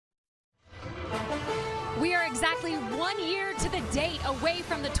exactly 1 year to the date away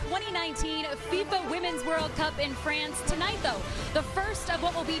from the 2019 FIFA Women's World Cup in France. Tonight, though, the first of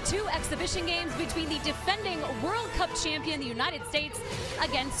what will be 2 exhibition games between the defending World Cup champion, the United States,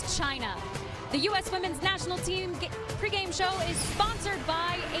 against China. The U.S. Women's National Team pregame show is sponsored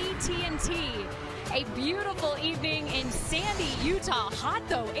by AT&T. A beautiful evening in Sandy, Utah. Hot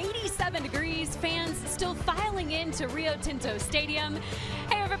though, 87 degrees. Fans still filing into Rio Tinto Stadium.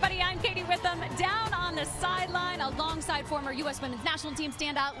 Hey everybody, I'm Katie Witham, down on the sideline alongside former U.S. Women's National Team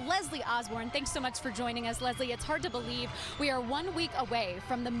standout Leslie Osborne. Thanks so much for joining us, Leslie. It's hard to believe we are 1 week away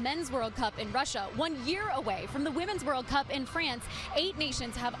from the Men's World Cup in Russia, 1 year away from the Women's World Cup in France. 8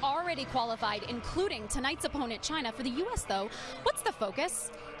 nations have already qualified, including tonight's opponent, China. For the U.S., though, what's the focus?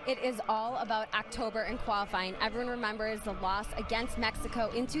 It is all about October and qualifying. Everyone remembers the loss against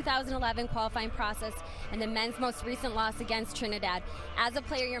Mexico in 2011 qualifying process and the men's most recent loss against Trinidad. As a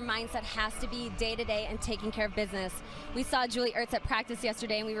player, your mindset has to be day-to-day and taking care of business. We saw Julie Ertz at practice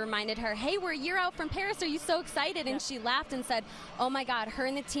yesterday and we reminded her, hey, we're a year out from Paris. Are you so excited? And she laughed and said, oh my God, her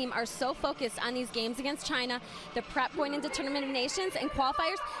and the team are so focused on these games against China, the prep going into Tournament of Nations and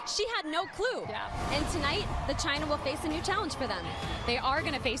qualifiers. She had no clue. And tonight, the China will face a new challenge for them. They are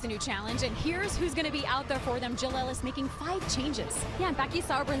going to face a new challenge, and here's who's going to be out there for them. Jill Ellis making 5 changes. Yeah, and Becky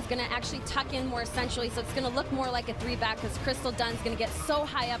Sauerbrun's going to actually tuck in more centrally, so it's going to look more like a 3-back because Crystal Dunn's going to get so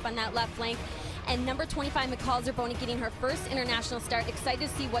high up on that left flank. And number 25, McCall Zerboni, getting her first international start. Excited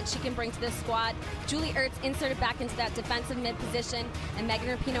to see what she can bring to this squad. Julie Ertz inserted back into that defensive mid position, and Megan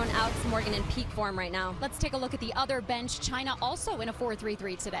Rapinoe and Alex Morgan in peak form right now. Let's take a look at the other bench. China also in a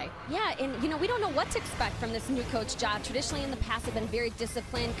 4-3-3 today. Yeah, and you know, we don't know what to expect from this new coach job. Traditionally in the past have been very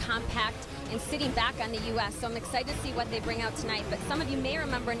disciplined, compact, and sitting back on the U.S. So I'm excited to see what they bring out tonight. But some of you may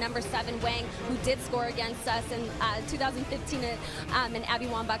remember number 7, Wang, who did score against us in 2015 in Abby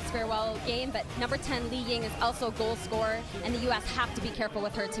Wambach's farewell game. But number 10, Li Ying, is also a goal scorer, and the U.S. have to be careful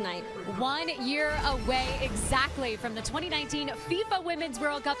with her tonight. 1 year away exactly from the 2019 FIFA Women's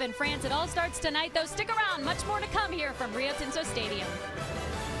World Cup in France. It all starts tonight, though. Stick around. Much more to come here from Rio Tinto Stadium.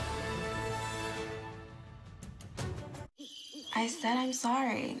 I said I'm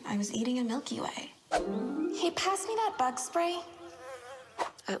sorry. I was eating a Milky Way. Hey, pass me that bug spray.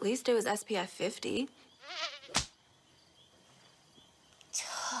 At least it was SPF 50.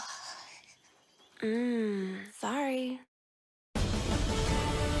 Sorry.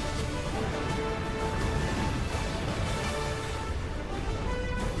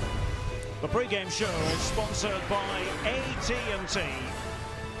 The pre-game show is sponsored by AT&T.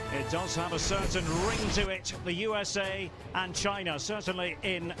 It does have a certain ring to it, the USA and China, certainly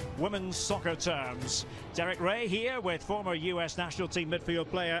in women's soccer terms. Derek Ray here with former US national team midfield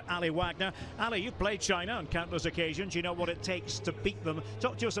player Aly Wagner. Aly, you've played China on countless occasions. You know what it takes to beat them.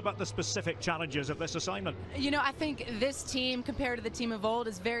 Talk to us about the specific challenges of this assignment. You know, I think this team, compared to the team of old,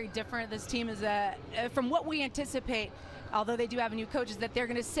 is very different. This team is, from what we anticipate, although they do have a new coach, is that they're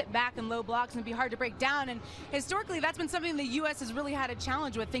going to sit back in low blocks and be hard to break down. And historically, that's been something the U.S. has really had a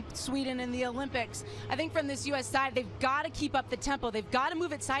challenge with. Think Sweden in the Olympics. I think from this U.S. side, they've got to keep up the tempo. They've got to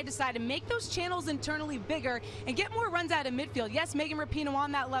move it side to side and make those channels internally bigger and get more runs out of midfield. Yes, Megan Rapinoe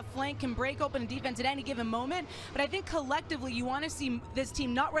on that left flank can break open a defense at any given moment, but I think collectively you want to see this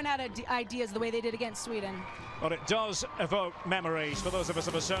team not run out of ideas the way they did against Sweden. Well, it does evoke memories for those of us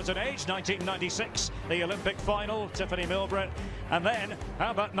of a certain age. 1996, the Olympic final, Tiffany Milbrett. And then,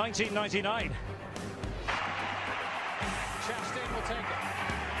 how about 1999? Chastain will take it.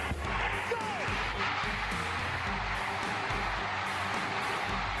 Goal!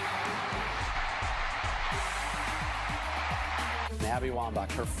 Abby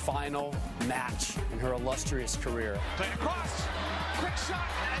Wambach, her final match in her illustrious career. Played across, quick shot,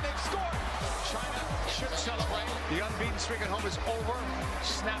 and they've scored. China should celebrate. The unbeaten streak at home is over.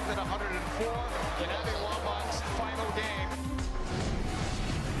 Snapped at 104 in Abby Wambach's final game.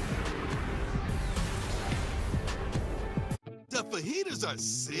 The fajitas are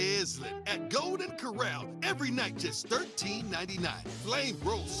sizzling at Golden Corral. Every night just $13.99. Flame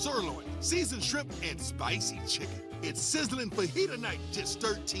roast sirloin, seasoned shrimp, and spicy chicken. It's sizzling fajita night, just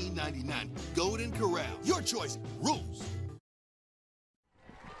 $13.99. Golden Corral. Your choice, rules.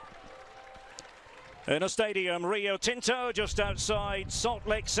 In a stadium, Rio Tinto, just outside Salt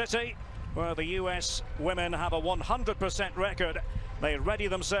Lake City, where the US women have a 100% record. They ready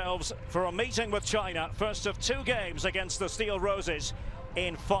themselves for a meeting with China, first of 2 games against the Steel Roses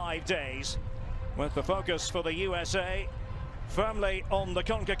in 5 days. With the focus for the USA firmly on the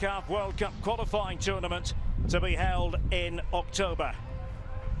CONCACAF World Cup qualifying tournament to be held in October.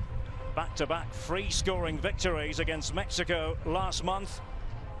 Back-to-back free-scoring victories against Mexico last month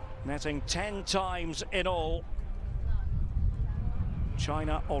netting 10 times in all.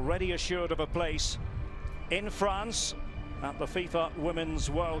 China already assured of a place in France at the FIFA Women's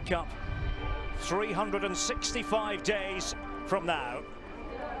World Cup 365 days from now.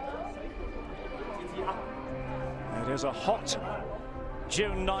 It is a hot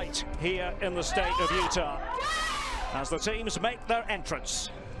June night here in the state of Utah as the teams make their entrance.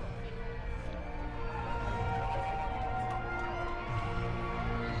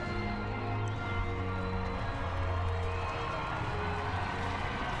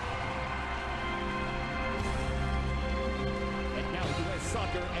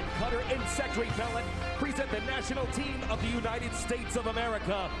 Soccer and Qatar and Secretary Ballot present the national team of the United States of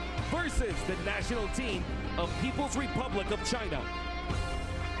America versus the national team of People's Republic of China.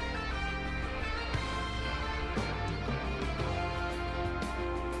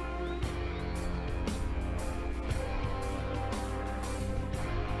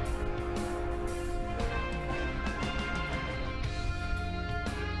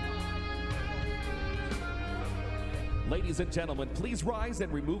 Ladies and gentlemen, please rise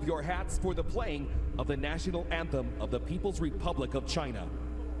and remove your hats for the playing of the national anthem of the People's Republic of China.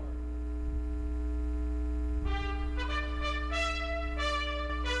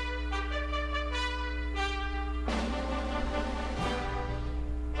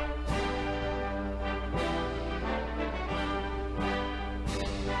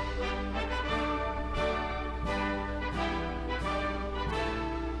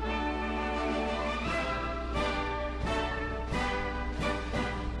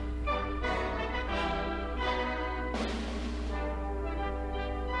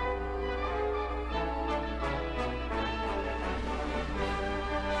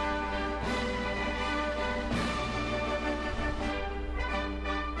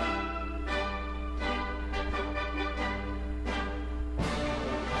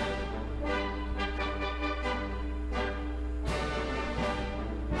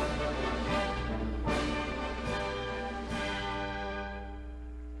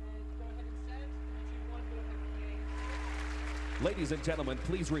 Ladies and gentlemen,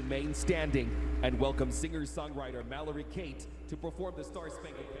 please remain standing and welcome singer-songwriter Mallory Kate to perform the Star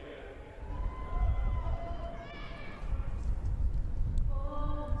Spangled Banner.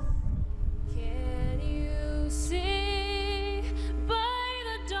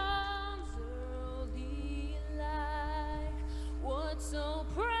 So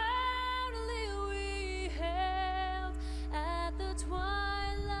proudly we held at the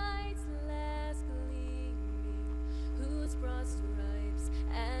twilight's last gleaming, whose broad stripes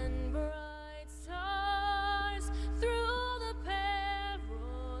and bright stars through the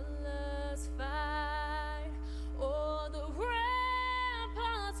perilous fight, o'er the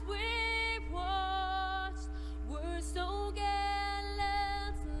ramparts we watched were so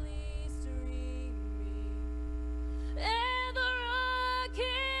gallantly streaming. And the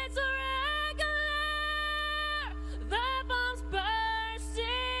rockets regular, the bombs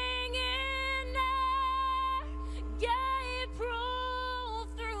bursting in air, gave proof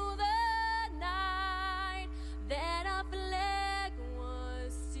through the night that our flag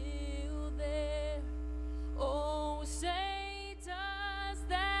was still there. Oh, say does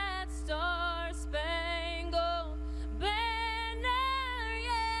that star-spangled banner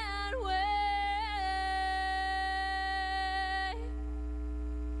yet wave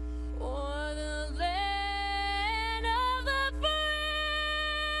o'er the land of the free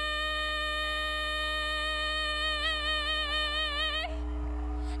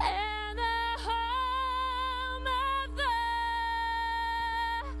and the home of the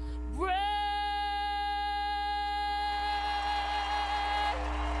brave.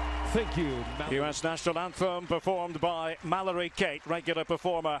 Thank you, US National Anthem performed by Mallory Kate, regular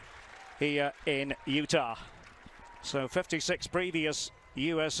performer here in Utah. So 56 previous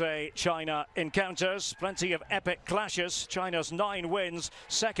USA-China encounters, plenty of epic clashes. China's 9 wins,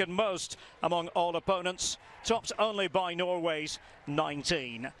 second most among all opponents, topped only by Norway's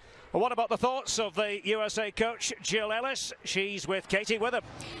 19. Well, what about the thoughts of the USA coach, Jill Ellis? She's with Katie Witham.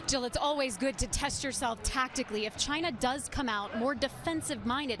 Jill, it's always good to test yourself tactically. If China does come out more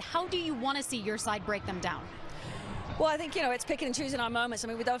defensive-minded, how do you want to see your side break them down? Well, I think, it's picking and choosing our moments. I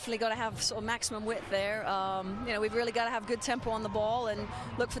mean, we definitely got to have sort of maximum width there. We've really got to have good tempo on the ball and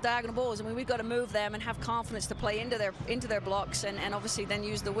look for diagonal balls. I mean, we've got to move them and have confidence to play into their blocks and obviously then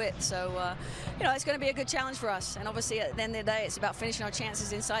use the width. So, it's going to be a good challenge for us. And obviously, at the end of the day, it's about finishing our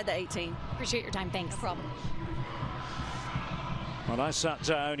chances inside the 18. Appreciate your time. Thanks. No problem. Well, I sat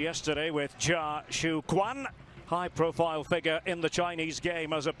down yesterday with Jia Shuquan, high-profile figure in the Chinese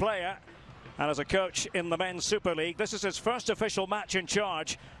game as a player. And as a coach in the Men's Super League, this is his first official match in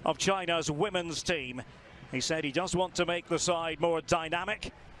charge of China's women's team. He said he does want to make the side more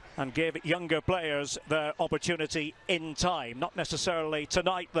dynamic and give younger players their opportunity in time. Not necessarily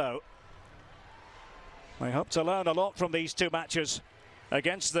tonight, though. We hope to learn a lot from these two matches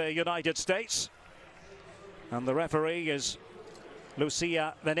against the United States. And the referee is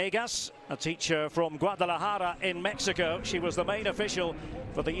Lucia Venegas, a teacher from Guadalajara in Mexico. She was the main official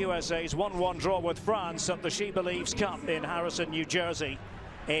for the USA's 1-1 draw with France at the She Believes Cup in Harrison, New Jersey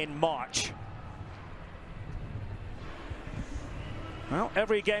in March. Well,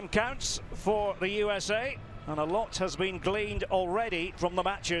 every game counts for the USA, and a lot has been gleaned already from the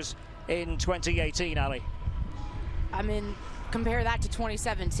matches in 2018, Ali. I mean, compare that to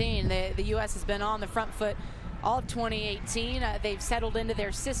 2017. The U.S. has been on the front foot all of 2018. They've settled into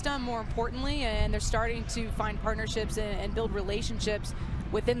their system, more importantly, and they're starting to find partnerships and build relationships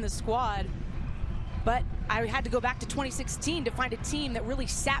within the squad. But I had to go back to 2016 to find a team that really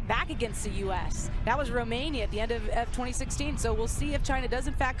sat back against the U.S. That was Romania at the end of 2016. So we'll see if China does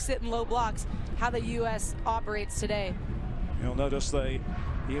in fact sit in low blocks, how the U.S. operates today. You'll notice the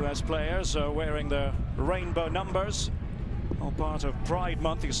U.S. players are wearing their rainbow numbers, all part of Pride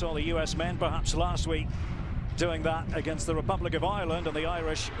Month. You saw the U.S. men perhaps last week doing that against the Republic of Ireland, and the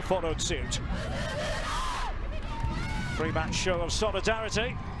Irish followed suit. Three-match show of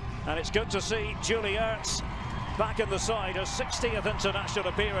solidarity, and it's good to see Julie Ertz back in the side, her 60th international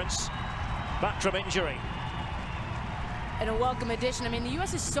appearance, back from injury. And a welcome addition. I mean, the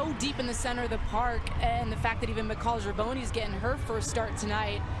U.S. is so deep in the center of the park, and the fact that even McCall Zerboni's getting her first start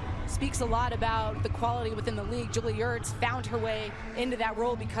tonight speaks a lot about the quality within the league. Julie Ertz found her way into that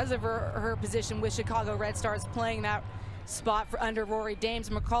role because of her position with Chicago Red Stars, playing that spot for under Rory Dames.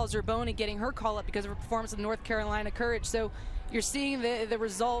 McCall Zerboni getting her call up because of her performance with North Carolina Courage. So you're seeing the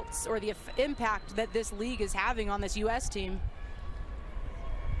results or the impact that this league is having on this U.S. team.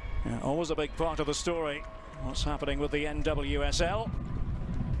 Yeah, always a big part of the story, what's happening with the NWSL.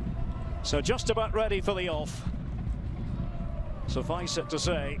 So just about ready for the off. Suffice it to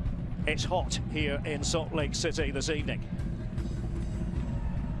say, it's hot here in Salt Lake City this evening.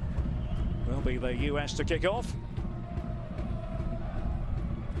 Will be the US to kick off.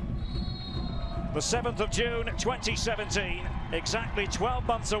 The 7th of June 2017, exactly 12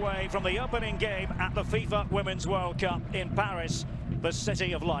 months away from the opening game at the FIFA Women's World Cup in Paris, the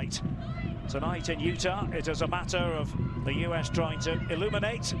City of Light. Tonight in Utah, it is a matter of the US trying to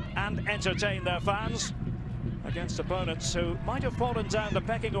illuminate and entertain their fans against opponents who might have fallen down the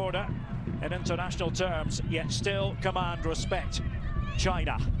pecking order in international terms, yet still command respect.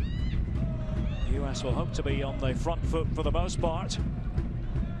 China. The US will hope to be on the front foot for the most part.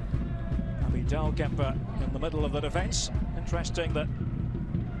 Abby Dahlkemper in the middle of the defence. Interesting that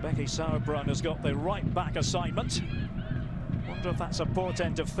Becky Sauerbrunn has got the right back assignment. Wonder if that's a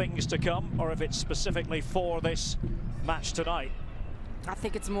portent of things to come, or if it's specifically for this match tonight. I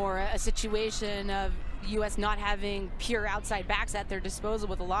think it's more a situation of U.S. not having pure outside backs at their disposal,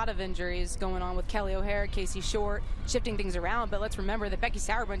 with a lot of injuries going on with Kelly O'Hara, Casey Short, shifting things around. But let's remember that Becky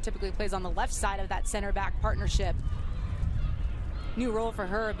Sauerbrunn typically plays on the left side of that center back partnership. New role for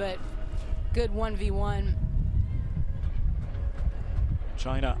her, but good 1v1.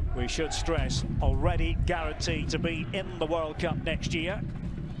 China, we should stress, already guaranteed to be in the World Cup next year.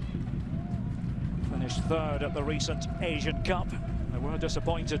 Finished third at the recent Asian Cup. They were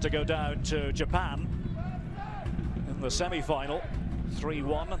disappointed to go down to Japan in the semi-final,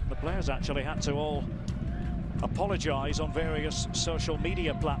 3-1. The players actually had to all apologise on various social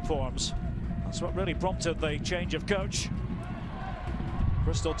media platforms. That's what really prompted the change of coach.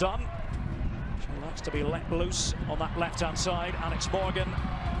 Crystal Dunn, she likes to be let loose on that left-hand side. Alex Morgan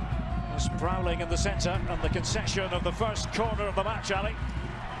was prowling in the centre, and the concession of the first corner of the match, Ali.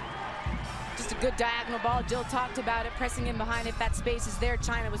 Just a good diagonal ball. Jill talked about it, pressing in behind if that space is there.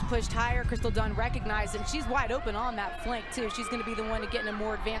 China was pushed higher. Crystal Dunn recognized it, and she's wide open on that flank too. She's going to be the one to get in a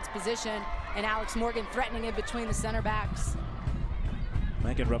more advanced position, and Alex Morgan threatening in between the center backs.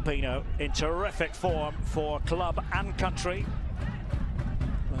 Megan Rapinoe in terrific form for club and country.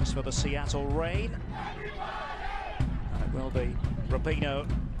 Plays for the Seattle Reign. And it will be Rapinoe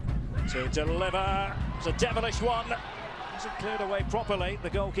to deliver. It's a devilish one. Hasn't cleared away properly. The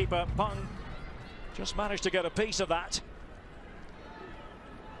goalkeeper, Pung, just managed to get a piece of that.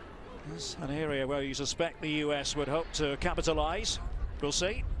 It's an area where you suspect the US would hope to capitalise. We'll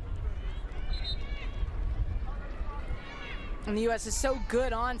see. And the U.S. is so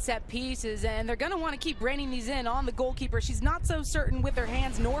good on set pieces, and they're going to want to keep reining these in on the goalkeeper. She's not so certain with her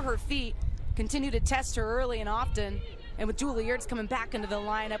hands nor her feet. Continue to test her early and often, And with Julie Ertz coming back into the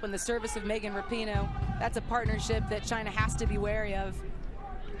lineup and the service of Megan Rapinoe, that's a partnership that China has to be wary of.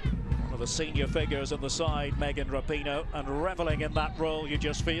 One of the senior figures on the side, Megan Rapinoe, and reveling in that role, you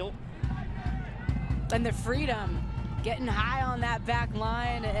just feel. And the freedom, getting high on that back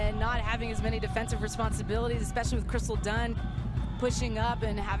line and not having as many defensive responsibilities, especially with Crystal Dunn pushing up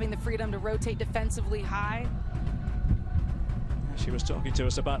and having the freedom to rotate defensively high. She was talking to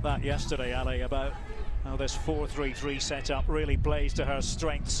us about that yesterday, Aly, about how this 4-3-3 setup really plays to her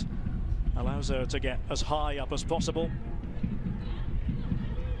strengths, allows her to get as high up as possible.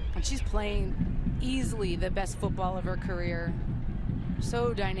 And she's playing easily the best football of her career.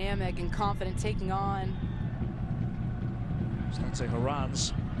 So dynamic and confident, taking on. Lindsay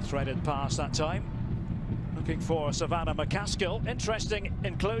Horan's threaded past that time. Looking for Savannah McCaskill. Interesting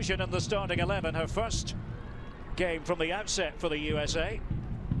inclusion in the starting 11. Her first game from the outset for the USA.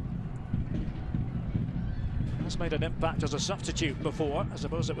 Has made an impact as a substitute before. I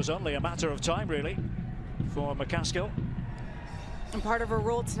suppose it was only a matter of time, really, for McCaskill. And part of her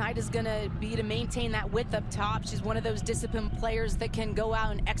role tonight is going to be to maintain that width up top. She's one of those disciplined players that can go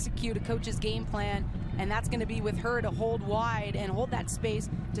out and execute a coach's game plan, and that's going to be with her to hold wide and hold that space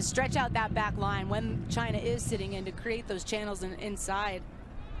to stretch out that back line when China is sitting in, to create those channels inside.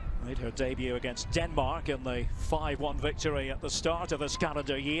 Made her debut against Denmark in the 5-1 victory at the start of this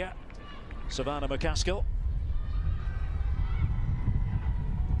calendar year. Savannah McCaskill.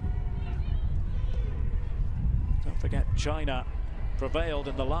 Don't forget, China prevailed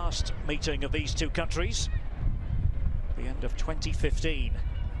in the last meeting of these two countries at the end of 2015.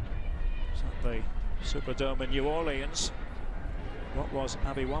 It's at the Superdome in New Orleans. What was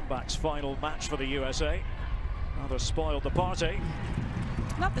Aly Wagner's final match for the USA? Rather spoiled the party.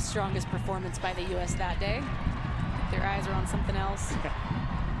 Not the strongest performance by the US that day. Their eyes are on something else.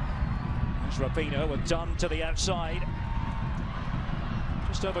 There's Rapinoe with Dunn to the outside.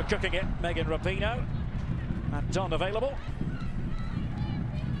 Just overcooking it, Megan Rapinoe. And Dunn available.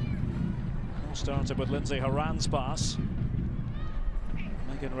 All started with Lindsay Horan's pass.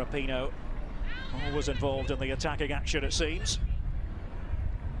 Megan Rapinoe always involved in the attacking action, it seems.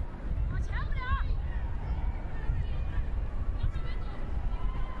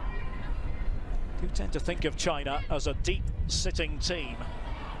 You tend to think of China as a deep-sitting team.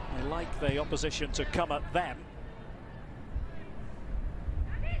 They like the opposition to come at them.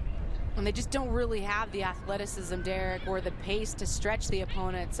 And they just don't really have the athleticism, Derek, or the pace to stretch the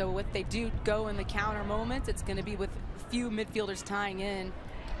opponent. So if they do go in the counter moments, it's going to be with few midfielders tying in,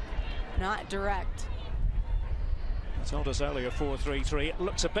 not direct. I told us earlier 4-3-3. It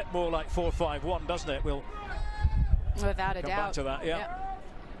looks a bit more like 4-5-1, doesn't it? We'll without a doubt come back to that, yeah.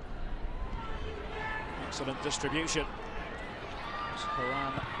 Excellent distribution.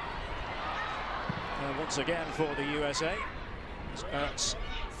 Horan once again for the USA. Ertz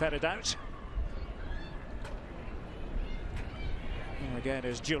fed it out. And again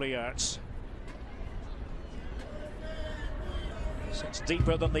is Julie Ertz. Sits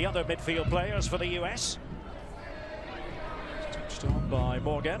deeper than the other midfield players for the US. Touched on by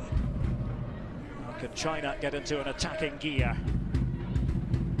Morgan. How can China get into an attacking gear?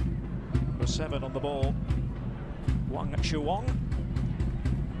 Number 7 on the ball, Wang Shuang.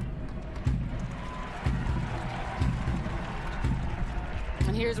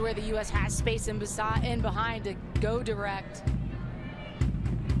 And here's where the US has space in behind to go direct.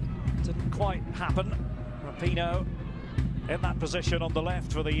 Didn't quite happen. Rapinoe in that position on the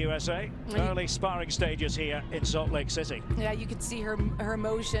left for the USA. Early sparring stages here in Salt Lake City. Yeah, you could see her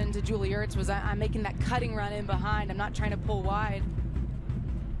motion to Julie Ertz was, I'm making that cutting run in behind. I'm not trying to pull wide.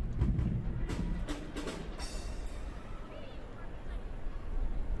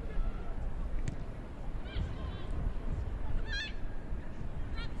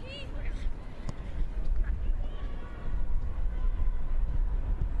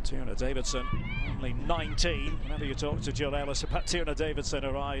 Tierna Davidson, only 19. Whenever you talk to Jill Ellis about Tierna Davidson,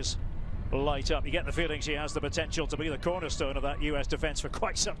 her eyes light up. You get the feeling she has the potential to be the cornerstone of that US defense for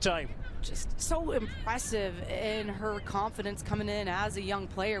quite some time. Just so impressive in her confidence coming in as a young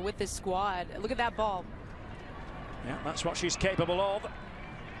player with this squad. Look at that ball. Yeah, that's what she's capable of.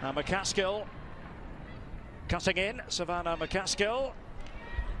 Now McCaskill cutting in. Savannah McCaskill.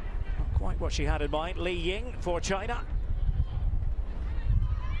 Not quite what she had in mind. Li Ying for China.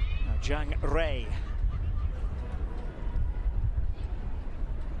 Zhang Rei.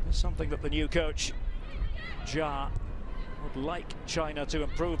 There's something that the new coach, Jia, would like China to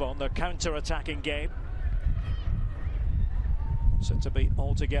improve on, their counter-attacking game. Wants it to be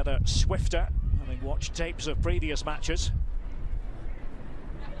altogether swifter, having watched tapes of previous matches.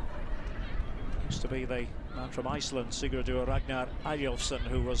 Used to be the Man from Iceland, Sigurður Ragnar Eyjolfsson,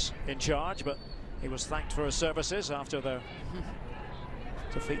 who was in charge, but he was thanked for his services after their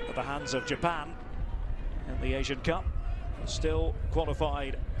defeat at the hands of Japan in the Asian Cup. Still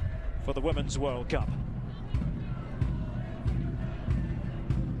qualified for the Women's World Cup.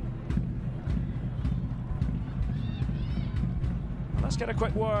 Let's get a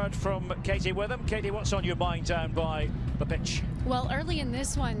quick word from Katie Witham. Katie, what's on your mind down by the pitch? Well, early in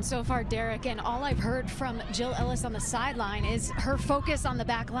this one so far, Derek, and all I've heard from Jill Ellis on the sideline is her focus on the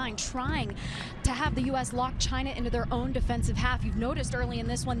back line, trying to have the U.S. lock China into their own defensive half. You've noticed early in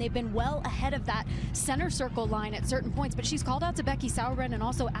this one they've been well ahead of that center circle line at certain points, but she's called out to Becky Sauerbrunn and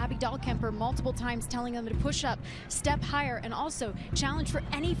also Abby Dahlkemper multiple times, telling them to push up, step higher, and also challenge for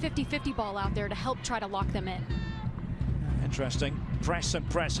any 50-50 ball out there to help try to lock them in. Interesting. Press and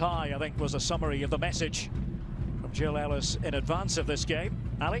press high, I think, was a summary of the message from Jill Ellis in advance of this game.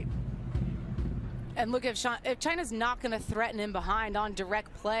 Ali? And look, if China's not going to threaten in behind on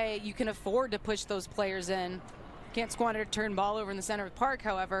direct play, you can afford to push those players in. Can't squander a turn ball over in the center of the park,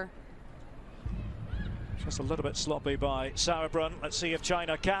 however. Just a little bit sloppy by Sauerbrunn. Let's see if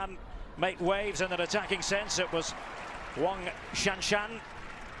China can make waves in an attacking sense. It was Wang Shanshan.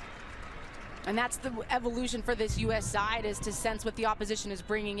 And that's the evolution for this U.S. side, is to sense what the opposition is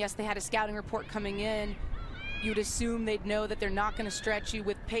bringing. Yes, they had a scouting report coming in. You'd assume they'd know that they're not going to stretch you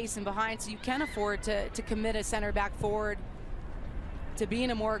with pace and behind, so you can afford to commit a center back forward to be in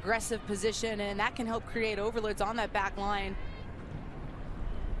a more aggressive position, and that can help create overloads on that back line.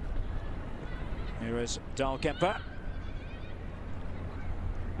 Here is Dahlkemper.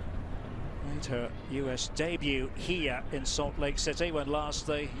 Made her U.S. debut here in Salt Lake City when last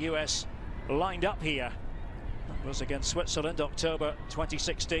the U.S. lined up here. That was against Switzerland, October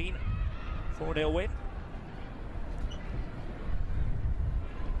 2016. 4-0 win.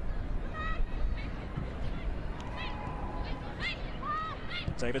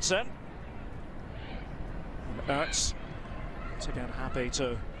 Davidson. And Ertz. Once again happy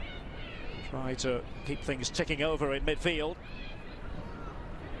to try to keep things ticking over in midfield.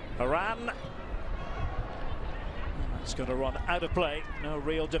 Haran. It's going to run out of play. No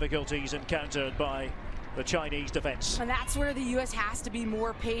real difficulties encountered by the Chinese defense. And that's where the U.S. has to be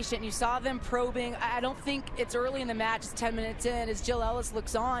more patient. You saw them probing. I don't think it's early in the match. It's 10 minutes in as Jill Ellis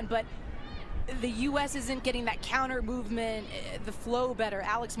looks on, but the U.S. isn't getting that counter movement, the flow better.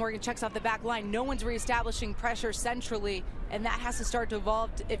 Alex Morgan checks off the back line. No one's reestablishing pressure centrally, and that has to start to evolve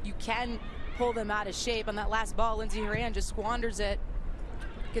if you can pull them out of shape. On that last ball, Lindsey Horan just squanders it,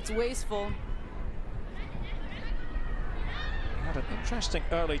 gets wasteful. Had an interesting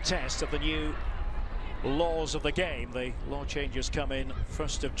early test of the new laws of the game. The law changes come in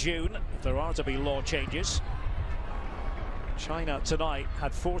 1st of June, if there are to be law changes. China tonight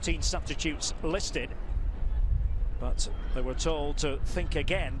had 14 substitutes listed, but they were told to think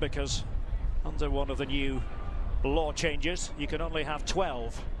again because under one of the new law changes you can only have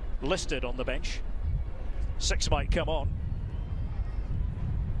 12 listed on the bench. 6 might come on.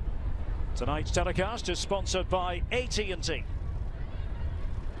 Tonight's telecast is sponsored by AT&T.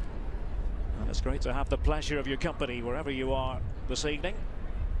 And it's great to have the pleasure of your company wherever you are this evening.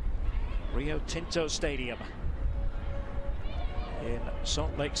 Rio Tinto Stadium in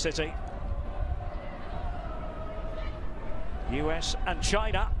Salt Lake City. US and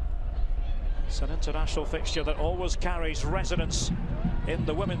China. It's an international fixture that always carries resonance in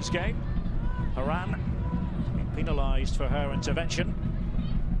the women's game. Haran being penalised for her intervention.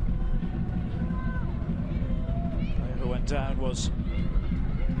 The player who went down was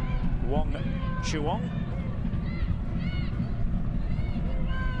Wang Shuang.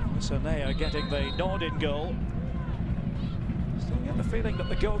 Sanea getting the nod in goal. Still get the feeling that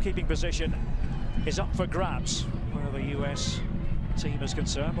the goalkeeping position is up for grabs where the US team is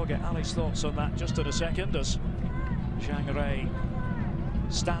concerned. We'll get Ali's thoughts on that just in a second as Zhang Rei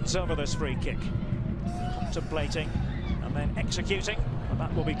stands over this free kick, contemplating and then executing, and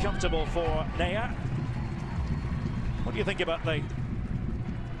that will be comfortable for Nea. What do you think about the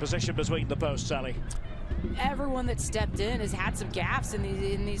position between the posts, Ali? Everyone that stepped in has had some gaps in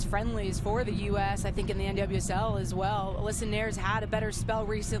these friendlies for the U.S. I think in the NWSL as well. Alyssa Nair's had a better spell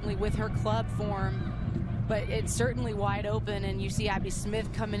recently with her club form, but it's certainly wide open, and you see Abby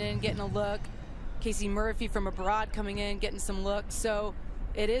Smith coming in, getting a look. Casey Murphy from abroad coming in, getting some looks. So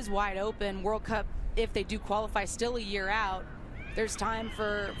it is wide open. World Cup, if they do qualify, still a year out. There's time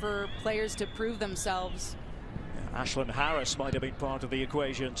for players to prove themselves. Yeah, Ashlyn Harris might have been part of the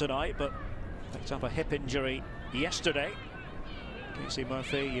equation tonight, but picked up a hip injury yesterday. Casey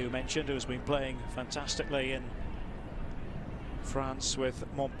Murphy, you mentioned, who's been playing fantastically in France with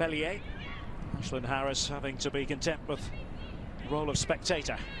Montpellier. Ashlyn Harris having to be content with the role of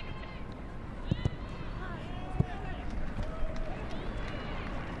spectator.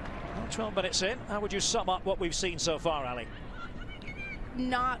 Well, 12 minutes in, how would you sum up what we've seen so far, Ali?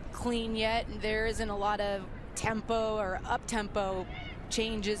 Not clean yet. There isn't a lot of tempo or up-tempo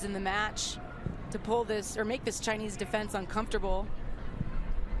changes in the match to pull this or make this Chinese defense uncomfortable.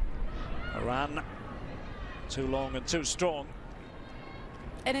 Iran, too long and too strong.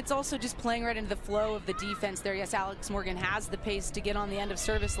 And it's also just playing right into the flow of the defense there. Yes, Alex Morgan has the pace to get on the end of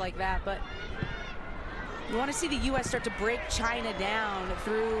service like that, but you want to see the U.S. start to break China down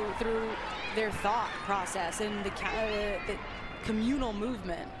through their thought process and the communal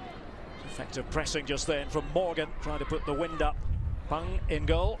movement. Effective pressing just then from Morgan, trying to put the wind up. Peng in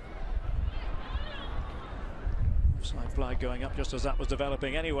goal. Offside flag going up just as that was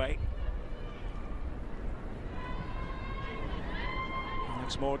developing anyway.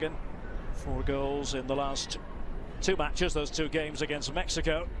 Alex Morgan, 4 goals in the last 2 matches, those 2 games against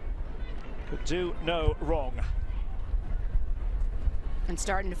Mexico. Could do no wrong. And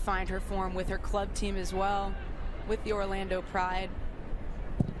starting to find her form with her club team as well, with the Orlando Pride.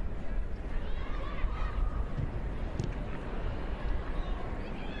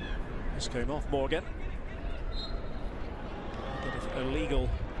 This came off Morgan. A bit of illegal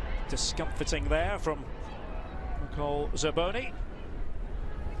discomforting there from Nicole Zaboni.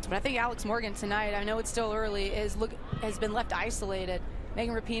 But I think Alex Morgan tonight, I know it's still early, has been left isolated.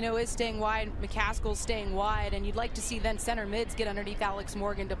 Megan Rapinoe is staying wide, McCaskill's staying wide, and you'd like to see then center mids get underneath Alex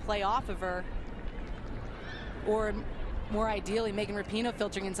Morgan to play off of her. Or more ideally, Megan Rapinoe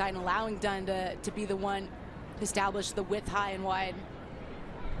filtering inside and allowing Dunn to be the one to establish the width high and wide.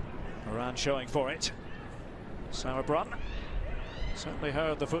 Iran showing for it. Sarah Brunn certainly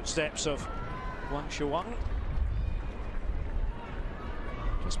heard the footsteps of Wang Shuang.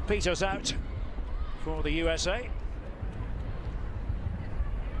 Just peters out for the USA.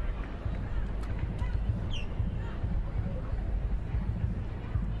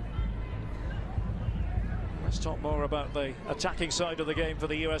 Let's talk more about the attacking side of the game for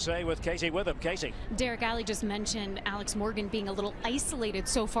the USA with Katie Witham. Katie. Derek, Ali just mentioned Alex Morgan being a little isolated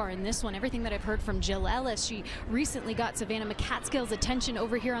so far in this one. Everything that I've heard from Jill Ellis, she recently got Savannah McCaskill's attention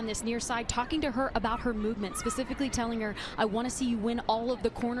over here on this near side, talking to her about her movement, specifically telling her, I want to see you win all of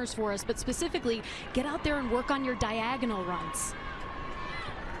the corners for us, but specifically get out there and work on your diagonal runs.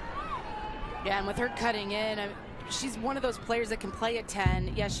 Yeah, and with her cutting in, she's one of those players that can play a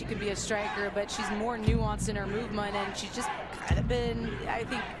 10. Yes, she could be a striker, but she's more nuanced in her movement, and she's just kind of been, I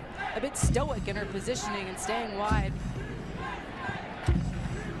think, a bit stoic in her positioning and staying wide.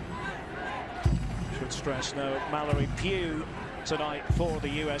 Should stress no Mallory Pugh tonight for the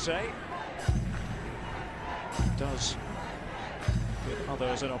USA. Does give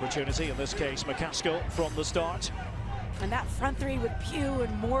others an opportunity, in this case McCaskill from the start. And that front three with Pugh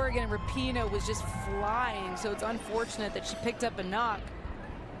and Morgan and Rapinoe was just flying, so it's unfortunate that she picked up a knock.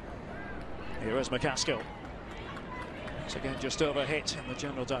 Here is McCaskill. Once again, just overhit in the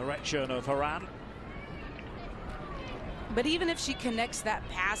general direction of Haran. But even if she connects that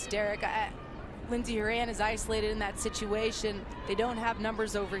pass, Derek, Lindsey Horan is isolated in that situation. They don't have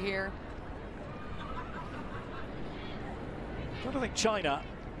numbers over here. I don't think China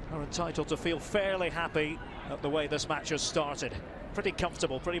are entitled to feel fairly happy at the way this match has started. Pretty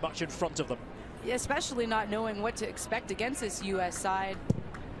comfortable, pretty much in front of them. Especially not knowing what to expect against this U.S. side.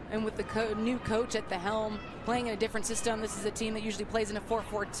 And with the new coach at the helm, playing in a different system. This is a team that usually plays in a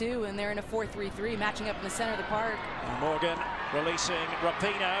 4-4-2, and they're in a 4-3-3, matching up in the center of the park. And Morgan releasing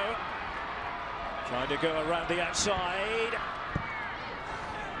Rapinoe. Trying to go around the outside.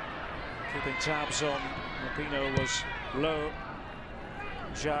 Keeping tabs on Rapinoe was Lo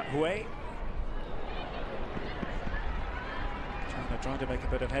Jiahui. Trying to make a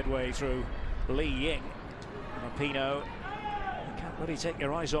bit of headway through Li Ying. Rapinoe. You can't really take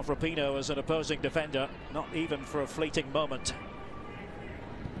your eyes off Rapinoe as an opposing defender, not even for a fleeting moment.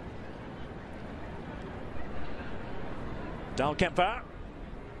 Dahlkemper.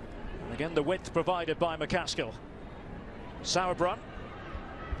 And again, the width provided by McCaskill. Sauerbrunn.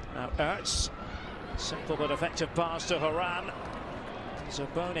 Now Ertz. Simple but effective pass to Haran.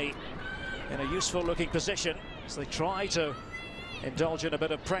 Zaboni in a useful looking position as they try to indulge in a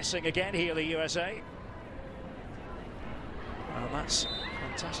bit of pressing again here, the USA. And that's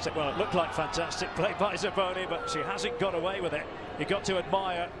fantastic. Well, it looked like fantastic play by Zaboni, but she hasn't got away with it. You've got to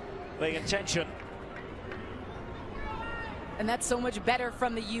admire the intention. And that's so much better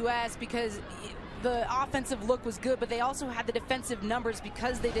from the U.S. because the offensive look was good, but they also had the defensive numbers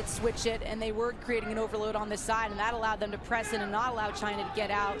because they did switch it and they were creating an overload on this side, and that allowed them to press in and not allow China to get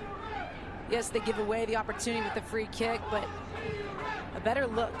out. Yes, they give away the opportunity with the free kick, but a better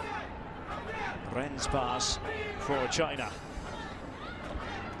look. Ren's pass for China.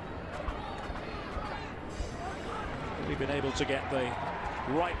 We've been able to get the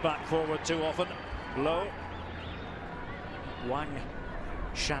right back forward too often. Low. Wang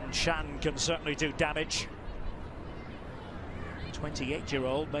Shan can certainly do damage.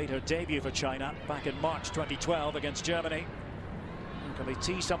 28-year-old made her debut for China back in March 2012 against Germany. Can they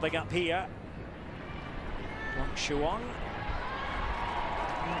tee something up here? Wang Shuang.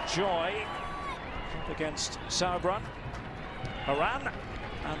 Joy up against Sauerbrunn. Iran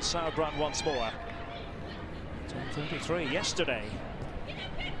and Sauerbrunn once more. 33 yesterday.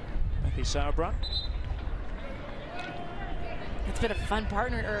 Becky Sauerbrunn. It's been a fun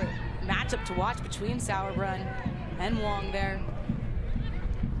partner or matchup to watch between Sauerbrunn and Wang there.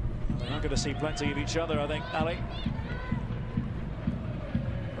 They're not going to see plenty of each other, I think, Ali.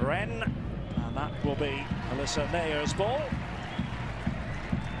 Ren, and that will be Alyssa Nayer's ball.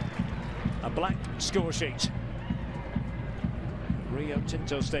 A blank score sheet. Rio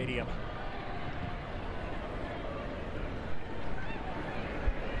Tinto Stadium.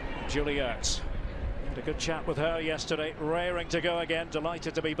 Julie Ertz. Had a good chat with her yesterday, raring to go again,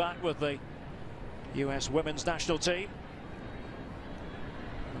 delighted to be back with the US women's national team.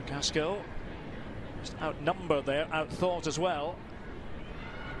 Casco just outnumbered there, outthought as well.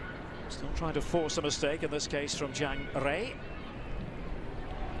 Still trying to force a mistake, in this case from Zhang Rei.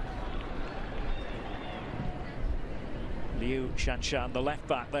 Liu Shanshan, the left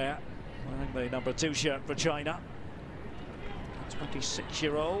back there, wearing the number 2 shirt for China.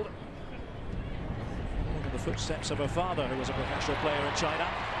 26-year-old. In the footsteps of her father, who was a professional player in China.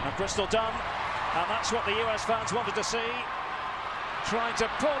 And Crystal Dunn, and that's what the US fans wanted to see. Trying to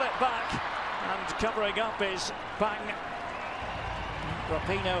pull it back, and covering up is Bang.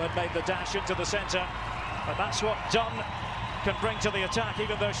 Rapinoe had made the dash into the centre, but that's what Dunn can bring to the attack,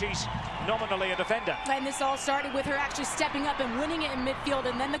 even though she's nominally a defender. And this all started with her actually stepping up and winning it in midfield,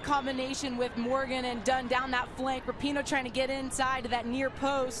 and then the combination with Morgan and Dunn down that flank. Rapinoe trying to get inside to that near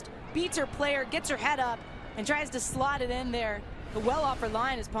post, beats her player, gets her head up, and tries to slot it in there. But well off her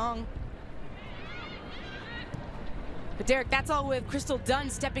line is Peng. But Derek, that's all with Crystal Dunn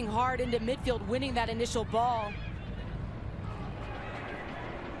stepping hard into midfield, winning that initial ball.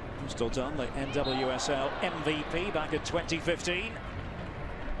 Crystal Dunn, the NWSL MVP back in 2015.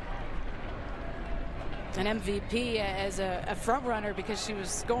 An MVP as a front runner because she was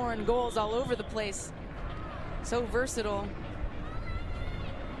scoring goals all over the place. So versatile.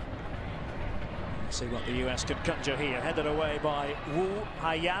 Let's see what the US can conjure here. Headed away by Wu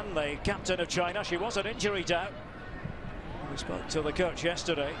Haiyan, the captain of China. She was an injury doubt. We spoke to the coach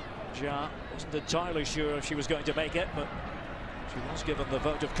yesterday. Jia wasn't entirely sure if she was going to make it, but she was given the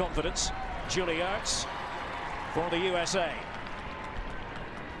vote of confidence. Julie Ertz for the USA.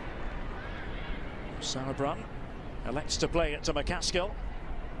 Sauerbrunn elects to play it to McCaskill.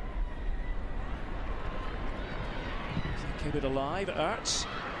 Keep it alive, Ertz.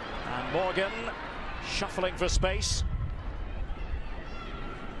 And Morgan shuffling for space.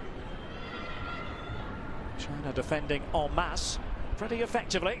 China defending en masse pretty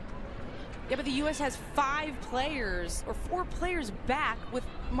effectively. Yeah, but the U.S. has 5 players or 4 players back with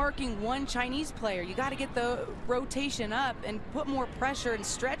marking 1 Chinese player. You got to get the rotation up and put more pressure and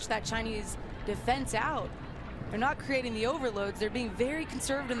stretch that Chinese defense out. They're not creating the overloads. They're being very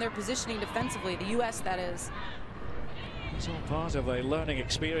conservative in their positioning defensively, the U.S. that is. It's all part of a learning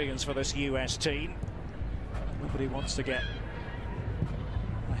experience for this U.S. team. Nobody wants to get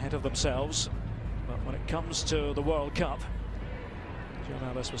ahead of themselves. But when it comes to the World Cup, John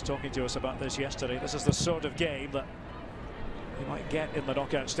Ellis was talking to us about this yesterday. This is the sort of game that you might get in the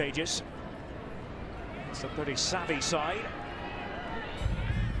knockout stages. It's a pretty savvy side.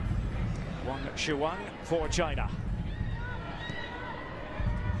 Wang Shuang for China.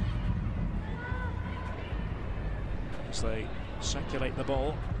 As they circulate the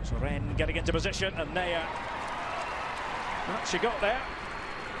ball, so Ren getting into position, and Nayer. Well, she got there.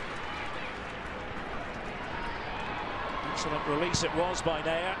 Excellent release it was by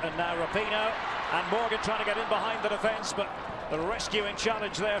Nayer, and now Rapinoe, and Morgan trying to get in behind the defence, but the rescuing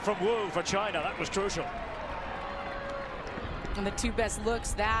challenge there from Wu for China, that was crucial. And the 2 best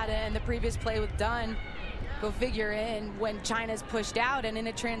looks, that and the previous play with Dunn, go figure in when China's pushed out and in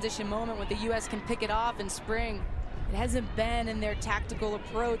a transition moment when the U.S. can pick it off and spring. It hasn't been in their tactical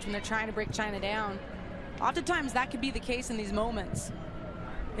approach when they're trying to break China down. Oftentimes that could be the case in these moments,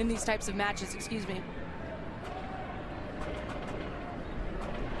 in these types of matches, excuse me.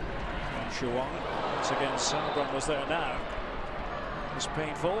 Shuang, once again, Sauerbrunn was there now. It was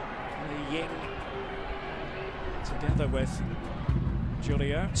painful. Ying together with Julie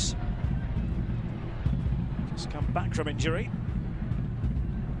Ertz. Just come back from injury.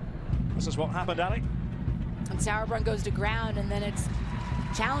 This is what happened, Aly. And Sauerbrunn goes to ground, and then it's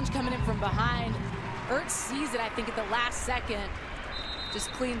challenge coming in from behind. Ertz sees it, I think, at the last second.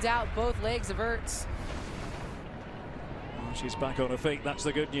 Just cleans out both legs of Ertz. Well, she's back on her feet. That's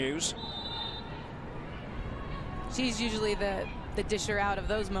the good news. She's usually the disher out of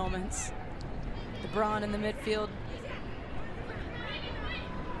those moments. The brawn in the midfield.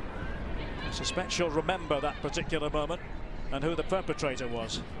 I suspect she'll remember that particular moment and who the perpetrator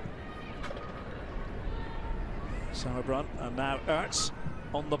was. Sauerbrunn, and now Ertz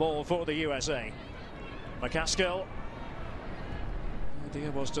on the ball for the USA. McCaskill. The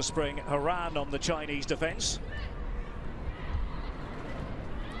idea was to spring Haran on the Chinese defence.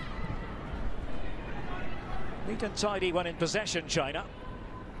 Neat and tidy when in possession, China.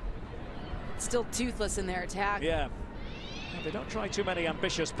 Still toothless in their attack. Yeah. Well, they don't try too many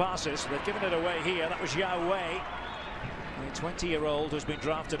ambitious passes. They've given it away here. That was Yao Wei, a 20-year-old who's been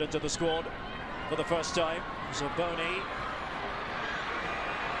drafted into the squad for the first time. Zaboni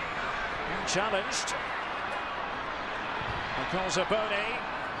challenged. Nicole Zaboni.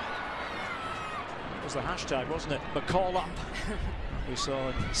 That was the hashtag, wasn't it? McCall up. We saw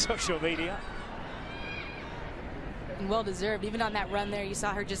on social media. And well deserved. Even on that run there, you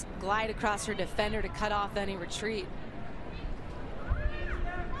saw her just glide across her defender to cut off any retreat.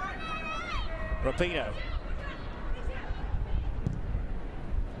 Rapinoe.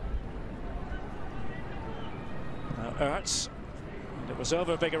 Now Ertz, and it was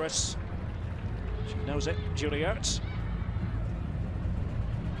over vigorous. She knows it, Julie Ertz.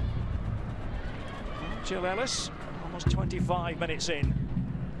 Jill Ellis, almost 25 minutes in.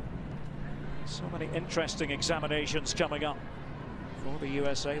 So many interesting examinations coming up for the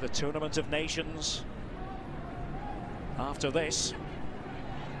USA, the Tournament of Nations. After this,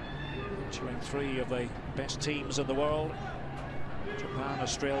 featuring 3 of the best teams in the world: Japan,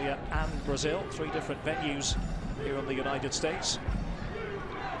 Australia and Brazil. 3 different venues here in the United States.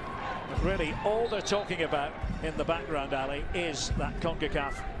 But really all they're talking about in the background, Aly, is that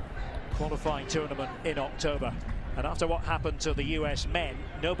CONCACAF qualifying tournament in October. And after what happened to the US men,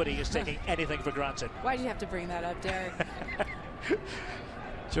 nobody is taking anything for granted. Why'd you have to bring that up, Derek?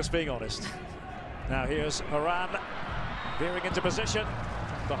 Just being honest. Now here's Haran veering into position.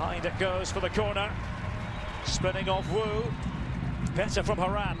 Behind it goes for the corner. Spinning off Wu. Better from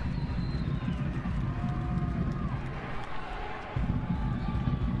Haran.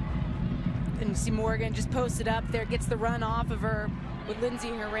 And you see Morgan just posted up there, gets the run off of her with Lindsey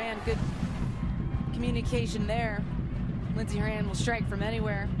Horan. Good communication there. Lindsey Horan will strike from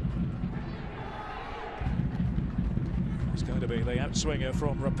anywhere. It's going to be the outswinger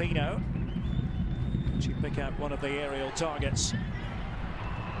from Rapinoe. She pick out one of the aerial targets.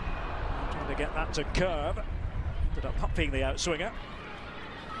 Trying to get that to curb. Ended up not being the outswinger.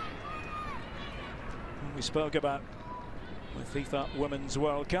 And we spoke about the FIFA Women's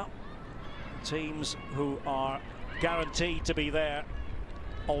World Cup. Teams who are guaranteed to be there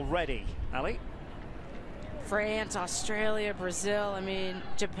already. Aly? France, Australia, Brazil, I mean,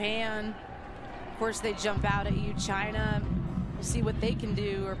 Japan. Of course, they jump out at you. China, we'll see what they can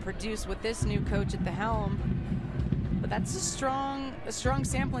do or produce with this new coach at the helm. But that's a strong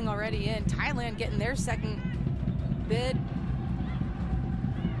sampling already in. Thailand getting their second bid.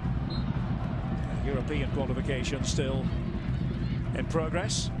 European qualification still in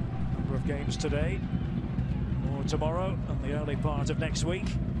progress. Number of games today, more tomorrow, and the early part of next week.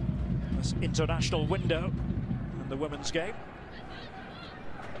 This international window and the women's game.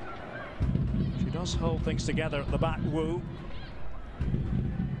 She does hold things together at the back, Wu.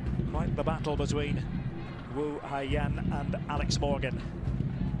 Quite the battle between Wu Haiyan and Alex Morgan.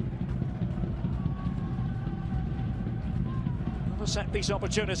 Another set-piece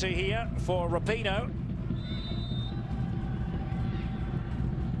opportunity here for Rapinoe.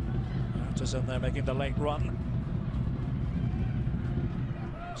 Is in there making the late run.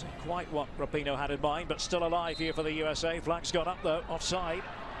 Isn't quite what Rapinoe had in mind, but still alive here for the USA. Flag's gone up though, offside,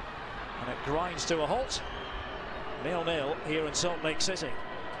 and it grinds to a halt. 0-0 here in Salt Lake City.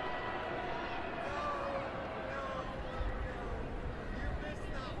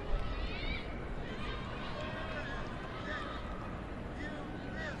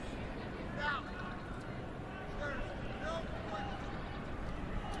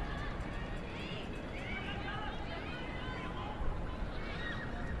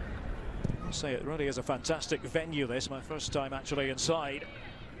 Say it really is a fantastic venue, this. My first time actually inside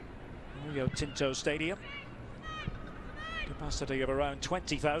Rio Tinto Stadium. Good Capacity of around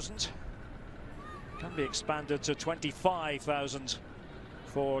 20,000. Can be expanded to 25,000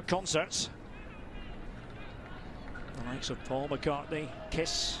 for concerts. The likes of Paul McCartney,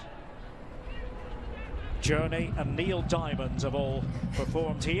 Kiss, Journey and Neil Diamond have all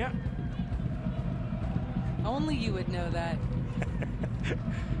performed here. Only you would know that.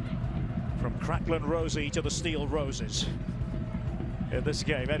 From Cracklin' Rosie to the Steel Roses in this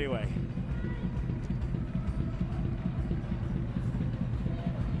game anyway.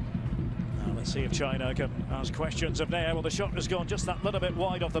 Now let's see if China can ask questions of Nea. Well, the shot has gone just that little bit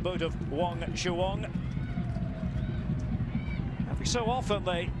wide off the boot of Wang Shuang. Every so often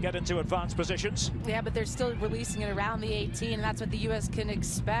they get into advanced positions. Yeah, but they're still releasing it around the 18, and that's what the U.S. can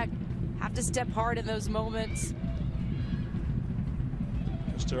expect. Have to step hard in those moments.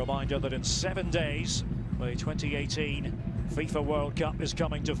 Just a reminder that in 7 days, the 2018 FIFA World Cup is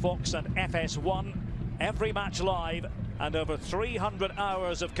coming to Fox and FS1. Every match live and over 300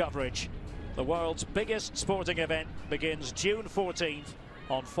 hours of coverage. The world's biggest sporting event begins June 14th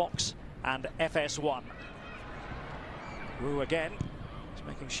on Fox and FS1. Wu again is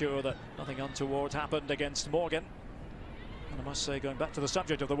making sure that nothing untoward happened against Morgan. And I must say, going back to the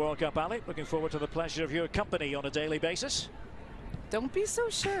subject of the World Cup, Ali, looking forward to the pleasure of your company on a daily basis. Don't be so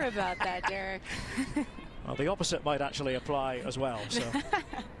sure about that, Derek. Well, the opposite might actually apply as well, so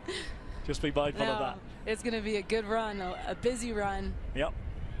just be mindful of that. It's going to be a good run, a busy run. Yep,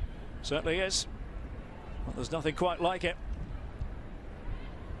 certainly is. Well, there's nothing quite like it.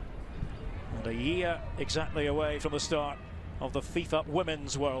 And a year exactly away from the start of the FIFA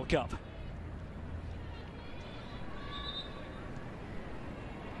Women's World Cup.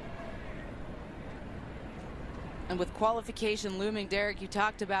 And with qualification looming, Derek, you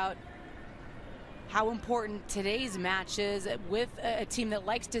talked about how important today's match is with a team that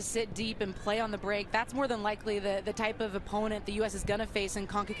likes to sit deep and play on the break. That's more than likely the type of opponent the U.S. is going to face in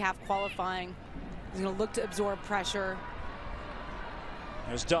CONCACAF qualifying. He's going to look to absorb pressure.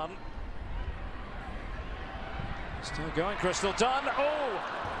 There's Dunn. Still going, Crystal Dunn.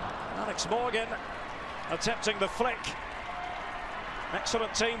 Oh! Alex Morgan attempting the flick.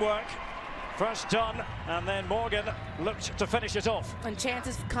 Excellent teamwork. First Dunn, and then Morgan looked to finish it off. And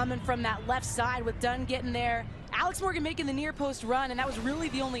chances coming from that left side with Dunn getting there. Alex Morgan making the near post run, and that was really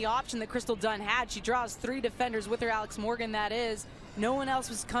the only option that Crystal Dunn had. She draws 3 defenders with her, Alex Morgan, that is. No one else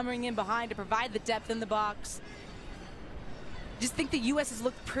was coming in behind to provide the depth in the box. Just think the U.S. has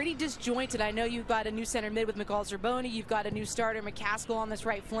looked pretty disjointed. I know you've got a new center mid with McCall-Zerboni. You've got a new starter, McCaskill, on this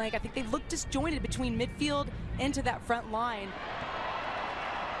right flank. I think they've looked disjointed between midfield into that front line.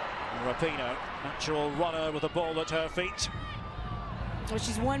 Rapinoe, natural runner with the ball at her feet. Well,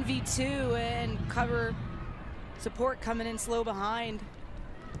 she's 1v2 and cover support coming in slow behind.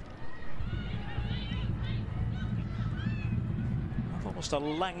 Almost a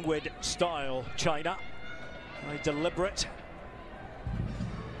languid style, China. Very deliberate.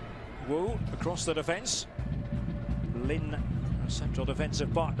 Wu across the defence. Lin, her central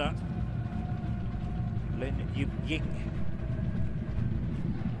defensive partner. Lin Yu-ying.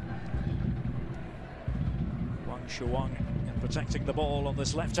 Wang Shuang in protecting the ball on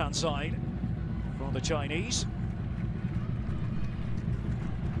this left-hand side for the Chinese.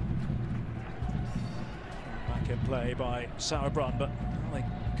 Back in play by Sauerbrunn, but they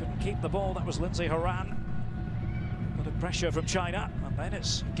couldn't keep the ball. That was Lindsay Horan. Bit of pressure from China, and then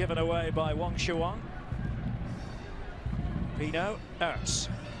it's given away by Wang Shuang. Pino, Ertz.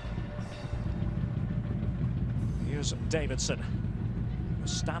 Here's Davidson, the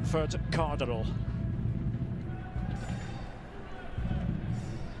Stanford Cardinal.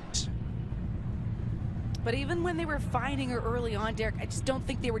 But even when they were finding her early on, Derek, I just don't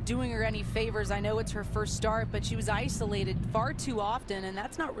think they were doing her any favors. I know it's her first start, but she was isolated far too often, and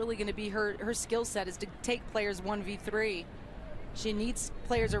that's not really going to be her skill set, is to take players 1v3. She needs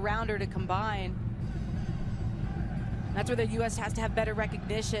players around her to combine. That's where the U.S. has to have better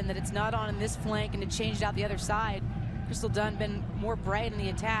recognition that it's not on in this flank and to change it out the other side. Crystal Dunn been more bright in the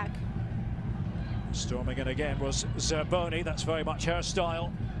attack. Storming in again was Zerboni. That's very much her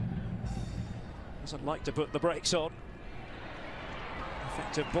style. Doesn't like to put the brakes on.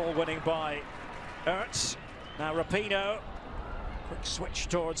 Effective ball winning by Ertz. Now Rapinoe. Quick switch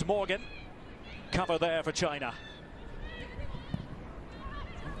towards Morgan. Cover there for China.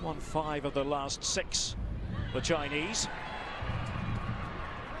 Won 5 of the last 6, the Chinese.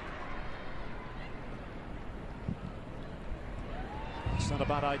 It's not a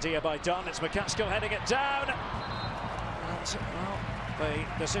bad idea by Dunn. It's McCaskill heading it down. And, well, the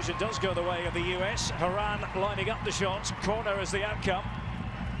decision does go the way of the US. Horan lining up the shots. Corner is the outcome.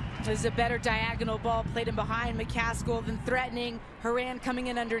 This is a better diagonal ball played in behind McCaskill than threatening. Horan coming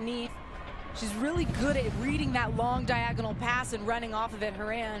in underneath. She's really good at reading that long diagonal pass and running off of it,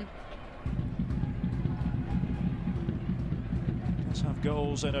 Horan. Does have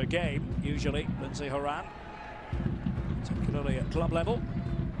goals in her game, usually, Lindsay Horan. Particularly at club level.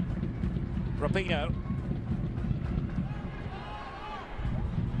 Rapinoe.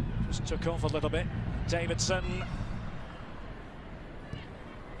 Just took off a little bit. Davidson.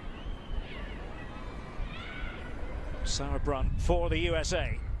 Sauerbrunn for the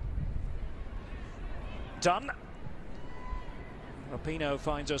USA. Done. Rapinoe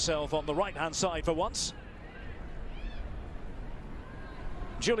finds herself on the right-hand side for once.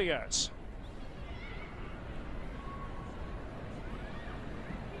 Juliers.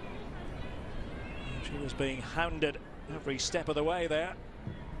 She was being hounded every step of the way there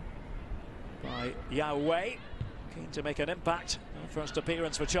by Yao Wei. Keen to make an impact. Her first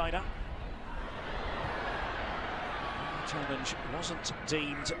appearance for China. The challenge wasn't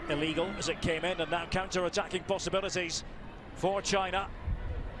deemed illegal as it came in, and now counter-attacking possibilities for China.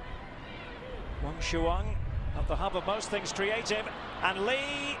 Wang Shuang at the hub of most things creative, and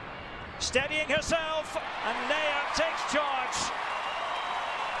Li steadying herself, and Nea takes charge.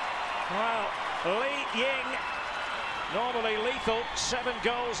 Well, Li Ying, normally lethal, 7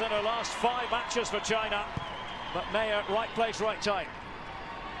 goals in her last 5 matches for China, but Nea, right place, right time.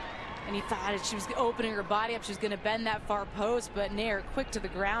 And he thought as she was opening her body up, she was going to bend that far post, but Nair quick to the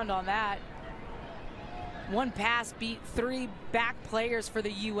ground on that. One pass beat 3 back players for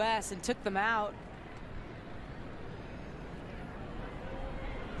the U.S. and took them out.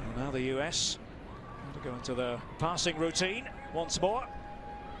 And now the U.S. going to go into the passing routine once more.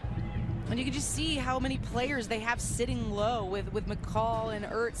 And you can just see how many players they have sitting low with McCall and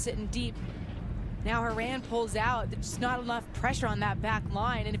Ert sitting deep. Now Horan pulls out. There's just not enough pressure on that back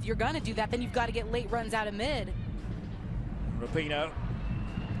line. And if you're going to do that, then you've got to get late runs out of mid. Rapinoe.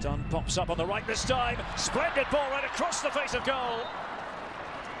 Dunn pops up on the right this time. Splendid ball right across the face of goal.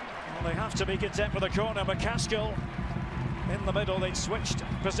 Well, they have to be content with the corner. McCaskill in the middle. They'd switched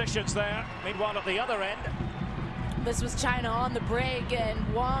positions there. Meanwhile, at the other end. This was China on the break,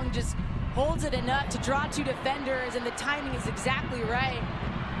 and Wang just holds it enough to draw 2 defenders, and the timing is exactly right.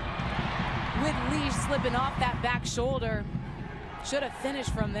 With Li slipping off that back shoulder. Should have finished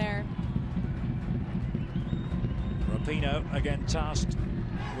from there. Rapinoe again tasked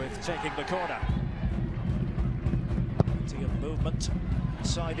with taking the corner. Plenty of movement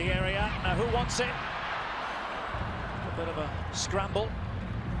inside the area. Now who wants it? A bit of a scramble.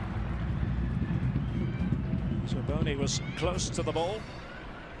 Osborne was close to the ball.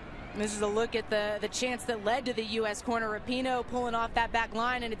 This is a look at the chance that led to the U.S. corner. Rapinoe pulling off that back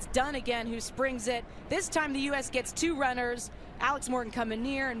line, and it's Dunn again who springs it. This time the U.S. gets 2 runners. Alex Morgan coming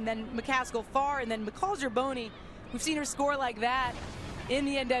near, and then McCaskill far, and then McCall-Zerboni. We've seen her score like that in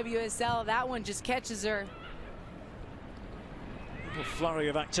the NWSL. That one just catches her. A little flurry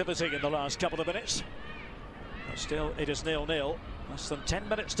of activity in the last couple of minutes. But still, it is 0-0. Less than 10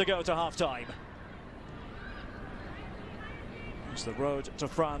 minutes to go to half-time. As the road to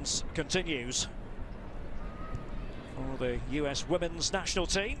France continues for the US women's national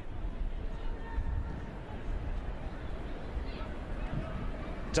team.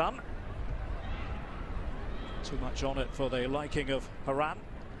 Done. Too much on it for the liking of Horan.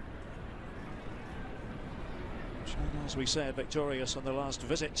 China, as we said, victorious on the last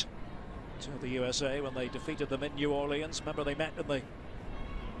visit to the USA when they defeated them in New Orleans. Remember, they met in the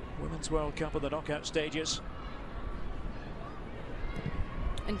Women's World Cup in the knockout stages.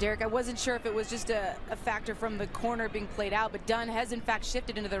 And Derek, I wasn't sure if it was just a factor from the corner being played out, but Dunn has in fact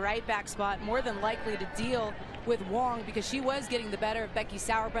shifted into the right back spot, more than likely to deal with Wang, because she was getting the better of Becky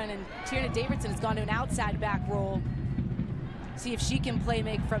Sauerbrunn, and Tierna Davidson has gone to an outside back role. See if she can play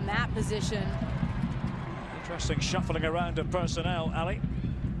make from that position. Interesting shuffling around of personnel, Ali.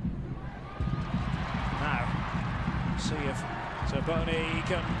 Now, see if Zerboni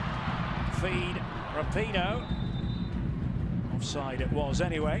can feed Rapinoe. Offside it was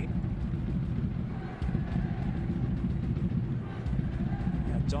anyway.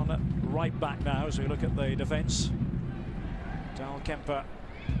 Yeah, Donna right back now as we look at the defence. Dal Kemper,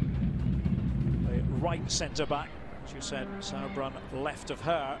 the right centre back. As you said, Sauerbrunn left of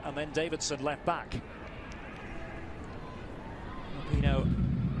her, and then Davidson left back. Rapinoe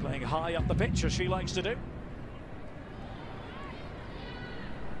playing high up the pitch as she likes to do.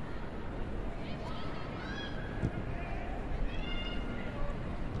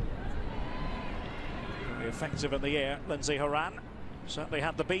 Effective in the air, Lindsay Horan. Certainly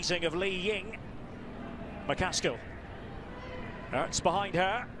had the beating of Li Ying. McCaskill. Ertz behind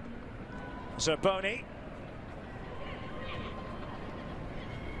her. Zerboni.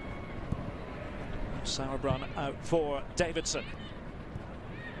 Sauerbrunn out for Davidson.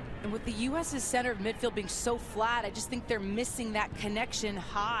 And with the U.S.'s center of midfield being so flat, I just think they're missing that connection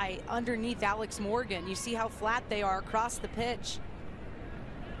high underneath Alex Morgan. You see how flat they are across the pitch.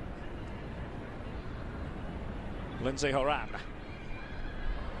 Lindsay Horan.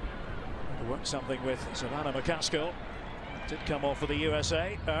 Worked something with Savannah McCaskill. Did come off for the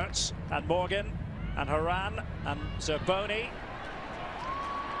USA. Ertz and Morgan and Horan and Zerboni.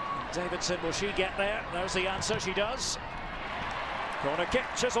 Davidson, will she get there? There's the answer, she does. Corner kick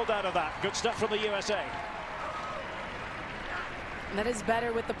chiseled out of that. Good stuff from the USA. That is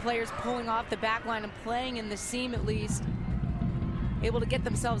better with the players pulling off the back line and playing in the seam at least. Able to get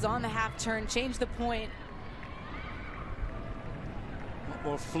themselves on the half turn, change the point.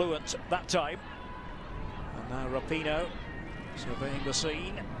 More fluent that time. And now Rapinoe surveying the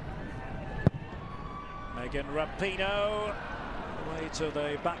scene. Megan Rapinoe away to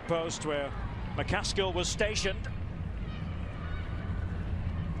the back post where McCaskill was stationed.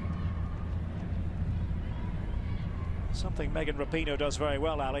 Something Megan Rapinoe does very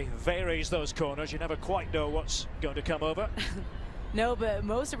well, Ali. Varies those corners. You never quite know what's going to come over. No, but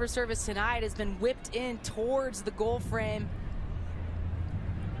most of her service tonight has been whipped in towards the goal frame.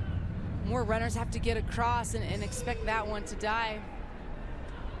 More runners have to get across and expect that one to die.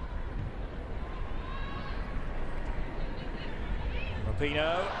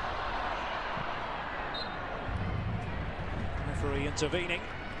 Rapinoe. Referee intervening.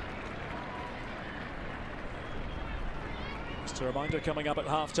 Just a reminder, coming up at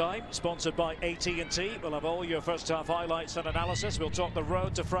half-time, sponsored by AT&T. We'll have all your first-half highlights and analysis. We'll talk the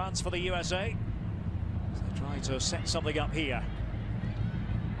road to France for the USA. So they try to set something up here.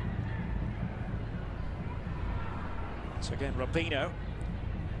 So again, Rapinoe.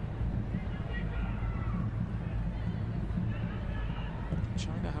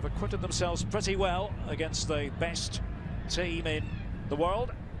 China have acquitted themselves pretty well against the best team in the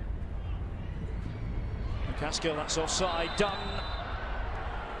world. McCaskill, that's offside, done.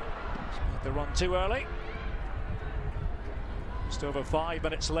 Made the run too early. Just over 5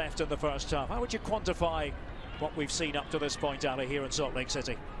 minutes left in the first half. How would you quantify what we've seen up to this point, Ali, here in Salt Lake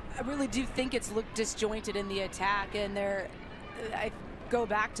City? I really do think it's looked disjointed in the attack, and I go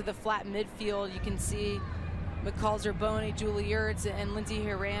back to the flat midfield. You can see McCall, Zerboni, Julie Ertz, and Lindsay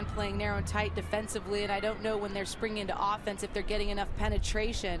Horan playing narrow and tight defensively, and I don't know when they're springing into offense if they're getting enough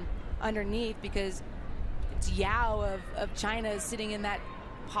penetration underneath, because it's Yao of China sitting in that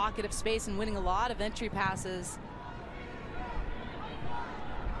pocket of space and winning a lot of entry passes.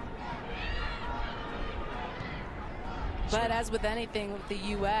 But as with anything with the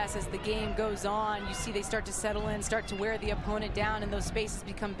U.S., as the game goes on, you see they start to settle in, start to wear the opponent down, and those spaces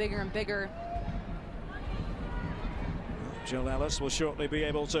become bigger and bigger. Jill Ellis will shortly be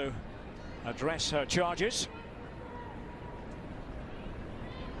able to address her charges.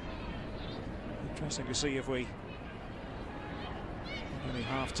 Interesting to see if we have any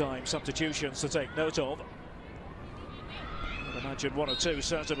half-time substitutions to take note of. I'd imagine 1 or 2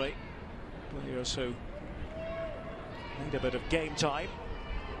 certainly. Players who need a bit of game time.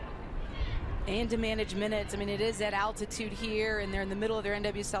 And to manage minutes. I mean, it is at altitude here, and they're in the middle of their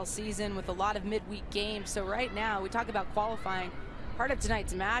NWSL season with a lot of midweek games. So right now, we talk about qualifying. Part of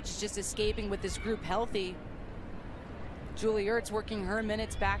tonight's match is just escaping with this group healthy. Julie Ertz working her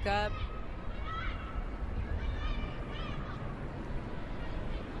minutes back up.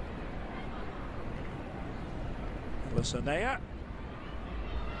 Alyssa Nair,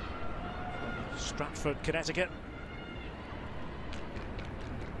 Stratford, Connecticut.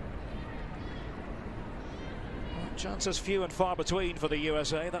 Chances few and far between for the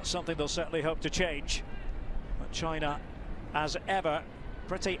USA. That's something they'll certainly hope to change. But China, as ever,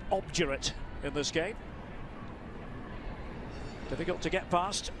 pretty obdurate in this game. Difficult to get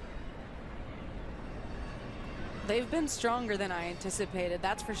past. They've been stronger than I anticipated,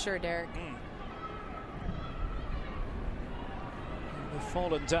 that's for sure, Derek. They've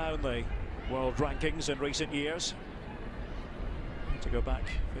fallen down the world rankings in recent years. To go back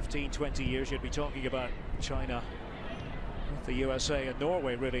 15, 20 years, you'd be talking about China, the USA and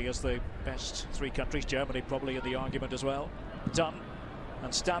Norway really as the best 3 countries. Germany probably in the argument as well. Done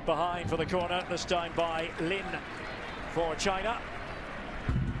and stabbed behind for the corner, this time by Lin for China.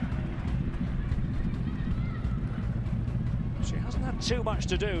 She hasn't had too much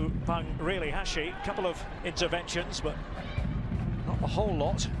to do, Pang, really, has she? A couple of interventions, but not a whole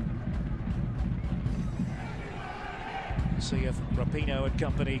lot. See if Rapinoe and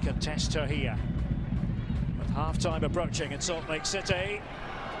company can test her here. With half-time approaching in Salt Lake City.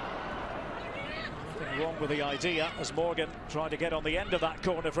 Nothing wrong with the idea as Morgan tried to get on the end of that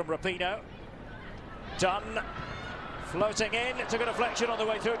corner from Rapinoe. Dunn floating in, took a deflection on the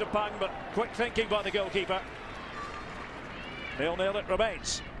way through to Pang, but quick thinking by the goalkeeper. 0-0 it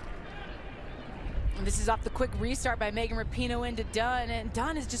remains. And this is off the quick restart by Megan Rapinoe into Dunn, and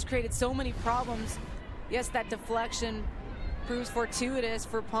Dunn has just created so many problems. Yes, that deflection proves fortuitous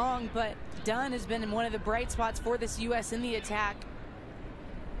for Pang, but Dunn has been one of the bright spots for this U.S. in the attack.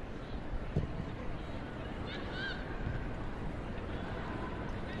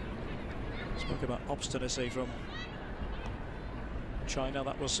 Spoke about obstinacy from China.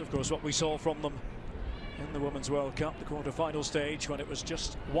 That was, of course, what we saw from them in the Women's World Cup, the quarter-final stage, when it was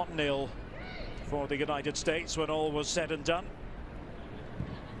just 1-0 for the United States when all was said and done.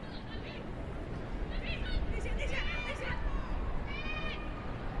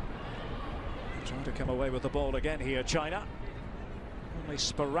 Trying to come away with the ball again here, China. Only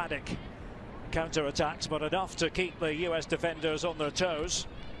sporadic counter-attacks, but enough to keep the US defenders on their toes.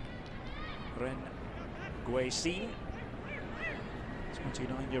 Ren Guixin,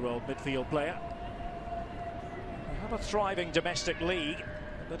 29-year-old midfield player. We have a thriving domestic league,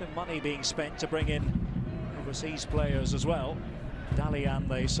 a bit of money being spent to bring in overseas players as well. Dalian,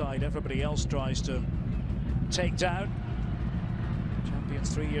 they side everybody else tries to take down.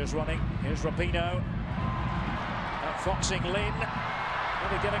 Champions 3 years running. Here's Rapinoe. Foxing Lin.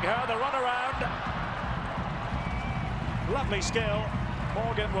 Maybe giving her the run around. Lovely skill.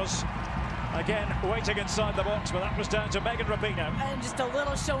 Morgan was again waiting inside the box, but that was down to Megan Rapinoe. And just a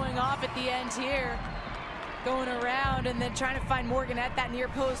little showing off at the end here. Going around and then trying to find Morgan at that near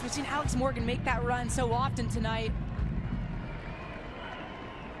post. We've seen Alex Morgan make that run so often tonight.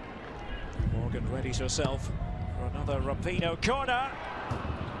 Morgan readies herself for another Rapinoe corner.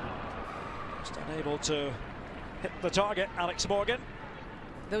 Just unable to hit the target, Alex Morgan.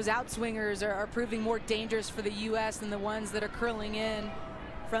 Those outswingers are proving more dangerous for the U.S. than the ones that are curling in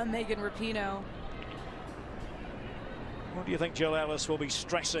from Megan Rapinoe. What do you think Jill Ellis will be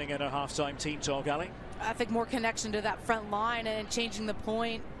stressing in her halftime team talk, Ali? I think more connection to that front line and changing the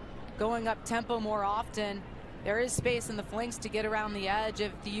point, going up tempo more often. There is space in the flanks to get around the edge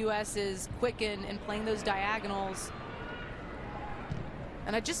if the U.S. is quick and playing those diagonals.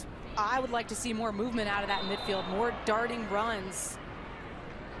 And I would like to see more movement out of that midfield, more darting runs.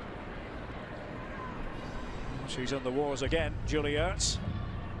 She's in the wars again, Julie Ertz.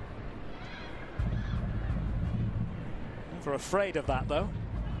 Never afraid of that, though.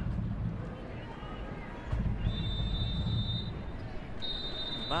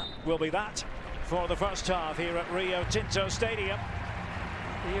 That will be that for the first half here at Rio Tinto Stadium.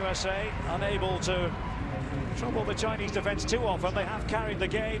 The USA unable to trouble the Chinese defence too often. They have carried the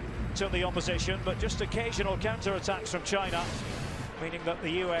game to the opposition, but just occasional counter-attacks from China, meaning that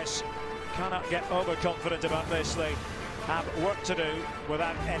the US cannot get overconfident about this. They have work to do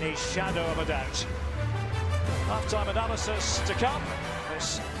without any shadow of a doubt. Half-time analysis to come.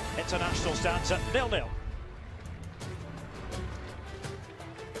 This international stands at 0-0.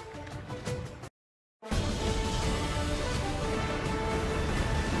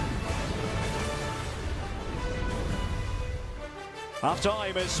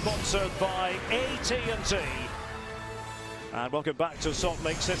 Half-time is sponsored by AT&T. And welcome back to Salt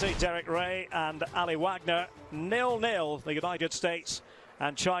Lake City. Derek Ray and Aly Wagner. 0-0, the United States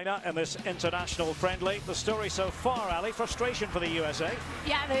and China in this international friendly. The story so far, Ali, frustration for the USA.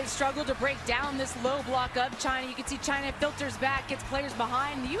 Yeah, they've struggled to break down this low block of China. You can see China filters back, gets players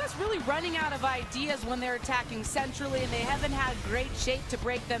behind. The U.S. really running out of ideas when they're attacking centrally, and they haven't had great shape to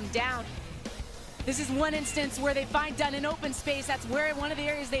break them down. This is one instance where they find Dunn in open space. That's where one of the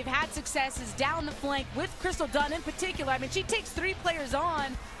areas they've had success is down the flank with Crystal Dunn in particular. I mean, she takes 3 players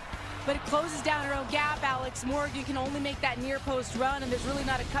on, but it closes down her own gap. Alex Morgan can only make that near post run, and there's really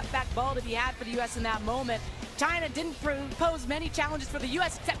not a cutback ball to be had for the U.S. in that moment. China didn't pose many challenges for the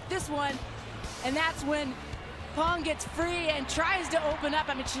U.S. except this one, and that's when Pang gets free and tries to open up.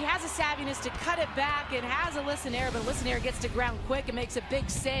 I mean, she has a savviness to cut it back. It has a Listenaire, but Listenaire gets to ground quick and makes a big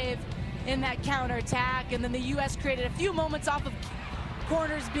save in that counterattack. And then the U.S. created a few moments off of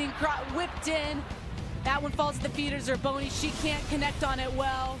corners being whipped in. That one falls at the feet of Zerboni. She can't connect on it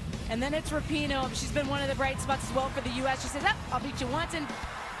well. And then it's Rapinoe. She's been one of the bright spots as well for the U.S. She says, oh, I'll beat you once, and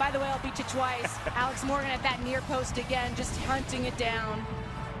by the way, I'll beat you twice. Alex Morgan at that near post again, just hunting it down.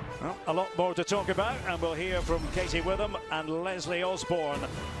 Well, a lot more to talk about, and we'll hear from Katie Witham and Leslie Osborne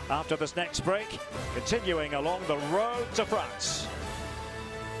after this next break, continuing along the road to France.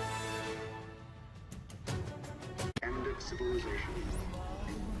 End of civilization.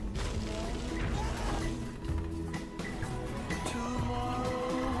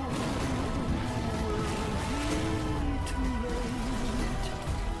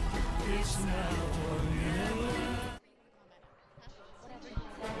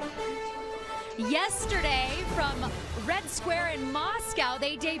 Yesterday, from Red Square in Moscow,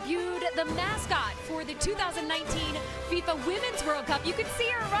 they debuted the mascot for the 2019 FIFA Women's World Cup. You can see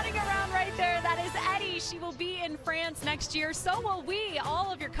her running around right there. That is Eddie. She will be in France next year. So will we.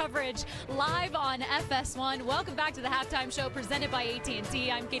 All of your coverage live on FS1. Welcome back to the halftime show presented by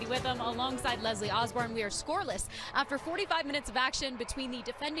AT&T. I'm Katie Witham alongside Leslie Osborne. We are scoreless after 45 minutes of action between the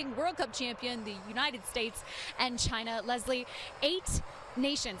defending World Cup champion, the United States, and China. Leslie, 8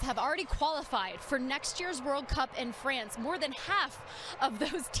 nations have already qualified for next year's World Cup in France. More than half of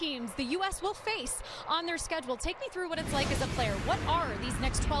those teams the U.S. will face on their schedule. Take me through what it's like as a player. What are these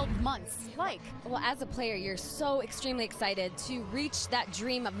next 12 months like? Well, as a player, you're so extremely excited to reach that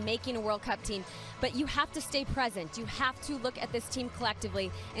dream of making a World Cup team, but you have to stay present. You have to look at this team collectively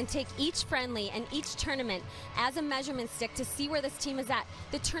and take each friendly and each tournament as a measurement stick to see where this team is at.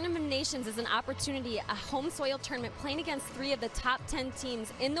 The Tournament of Nations is an opportunity, a home soil tournament playing against 3 of the top 10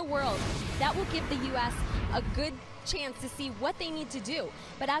 teams in the world. That will give the U.S. a good chance to see what they need to do.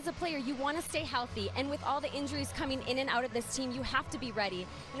 But as a player, you want to stay healthy, and with all the injuries coming in and out of this team, you have to be ready.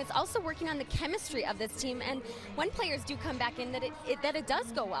 And it's also working on the chemistry of this team, and when players do come back in, that it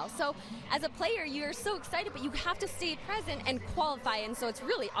does go well. So as a player, you're so excited, but you have to stay present and qualify, and so it's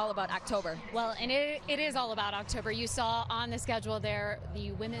really all about October. Well, and it is all about October. You saw on the schedule there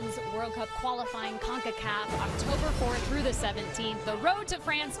the Women's World Cup qualifying CONCACAF, October 4th through the 17th. The road to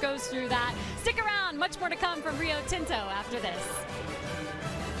France goes through that. Stick around, much more to come from Rio Tinto after this.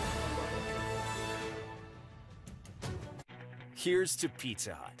 Here's to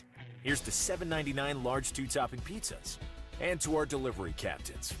Pizza Hut. Here's to $7.99 large 2-topping pizzas. And to our delivery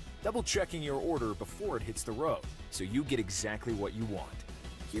captains, double-checking your order before it hits the road, so you get exactly what you want.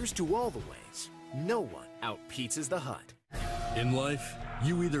 Here's to all the ways no one out-pizzas the Hut. In life,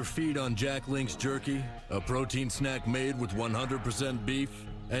 you either feed on Jack Link's jerky, a protein snack made with 100% beef,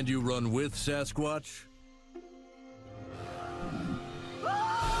 and you run with Sasquatch,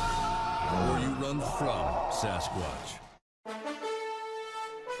 or you run from Sasquatch.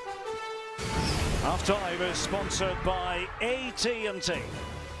 Halftime is sponsored by AT&T.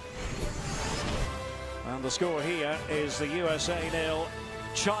 And the score here is the USA 0,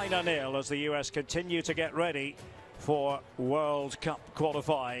 China 0, as the US continue to get ready for World Cup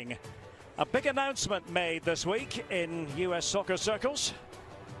qualifying. A big announcement made this week in US soccer circles.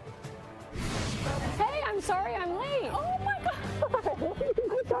 Hey, I'm sorry I'm late. Oh my God.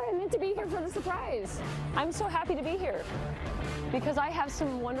 I'm sorry, I meant to be here for the surprise. I'm so happy to be here because I have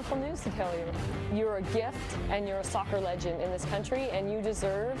some wonderful news to tell you. You're a gift and you're a soccer legend in this country, and you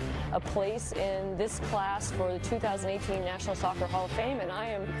deserve a place in this class for the 2018 National Soccer Hall of Fame, and I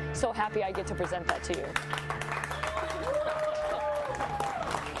am so happy I get to present that to you.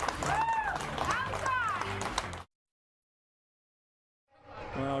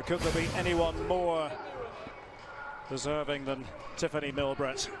 Well, could there be anyone more deserving than Tiffany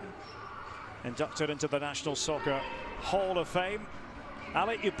Milbrett, inducted into the National Soccer Hall of Fame?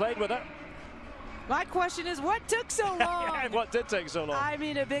 Aly, you played with her. My question is, what took so long? Yeah, what did take so long? I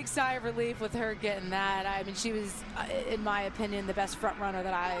mean, a big sigh of relief with her getting that. I mean, she was, in my opinion, the best front runner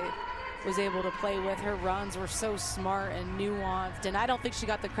that I was able to play with. Her runs were so smart and nuanced, and I don't think she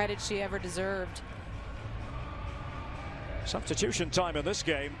got the credit she ever deserved. Substitution time in this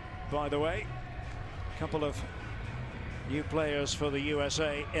game, by the way. A couple of new players for the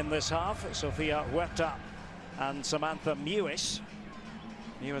USA in this half. Sophia Huerta and Samantha Mewis.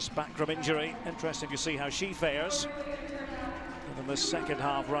 Mewis back from injury. Interesting to see how she fares. In this second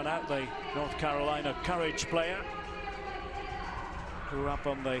half run out, the North Carolina Courage player. Grew up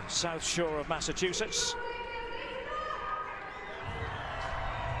on the south shore of Massachusetts.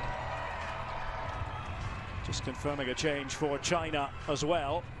 Just confirming a change for China as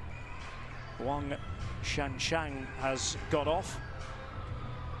well. Wang Shanshan has got off,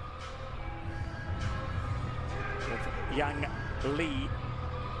 with Yang Li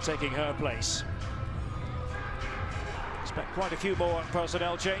taking her place. Expect quite a few more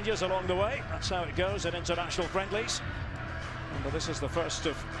personnel changes along the way. That's how it goes in international friendlies. But this is the first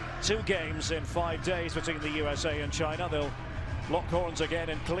of 2 games in 5 days between the USA and China. They'll lock horns again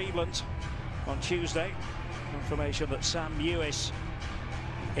in Cleveland on Tuesday. Information that Sam Mewis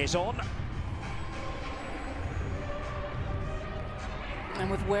is on. And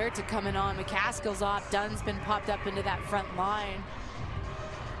with Huerta coming on, McCaskill's off, Dunn's been popped up into that front line.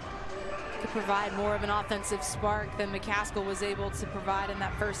 Could provide more of an offensive spark than McCaskill was able to provide in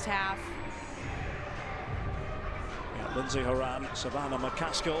that first half. Yeah, Lindsay Horan, Savannah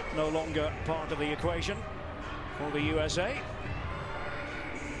McCaskill no longer part of the equation for the USA.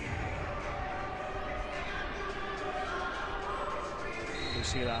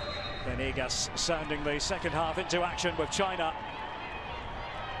 Lucila Venegas sounding the second half into action with China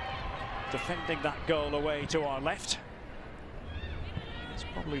defending that goal away to our left. It's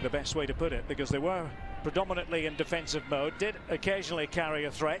probably the best way to put it, because they were predominantly in defensive mode, did occasionally carry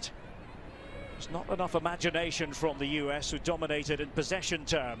a threat. There's not enough imagination from the US, who dominated in possession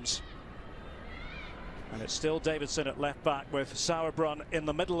terms. And it's still Davidson at left back with Sauerbrunn in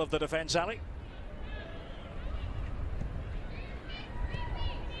the middle of the defence, Aly.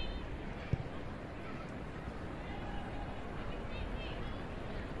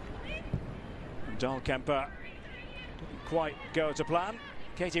 Dahlkemper didn't quite go to plan.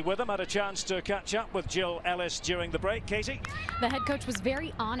 Katie Witham had a chance to catch up with Jill Ellis during the break. Katie? The head coach was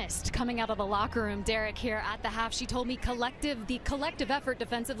very honest coming out of the locker room, Derek, here at the half. She told me the collective effort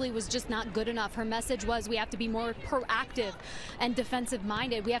defensively was just not good enough. Her message was we have to be more proactive and defensive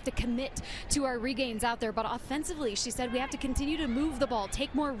minded. We have to commit to our regains out there. But offensively, she said we have to continue to move the ball,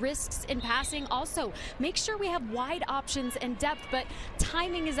 take more risks in passing. Also, make sure we have wide options and depth. But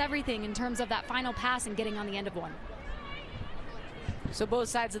timing is everything in terms of that final pass and getting on the end of one. So both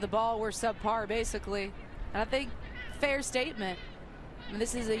sides of the ball were subpar, basically. And I think fair statement. I mean,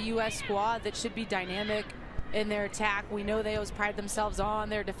 this is a U.S. squad that should be dynamic in their attack. We know they always pride themselves on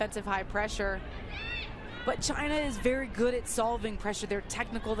their defensive high pressure. But China is very good at solving pressure. They're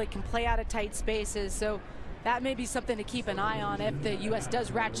technical. They can play out of tight spaces. So that may be something to keep an eye on if the U.S.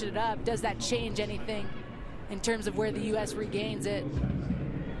 does ratchet it up. Does that change anything in terms of where the U.S. regains it?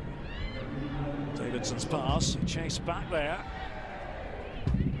 Davidson's pass, chase back there.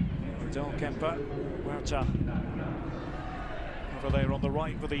 Dahlkemper, Witham over there on the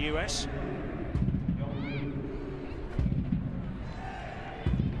right for the US.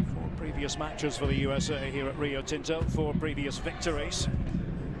 4 previous matches for the USA here at Rio Tinto, 4 previous victories.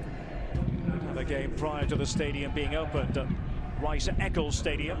 Another game prior to the stadium being opened at Rice-Eccles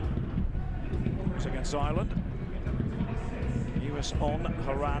Stadium. It was against Ireland. US on,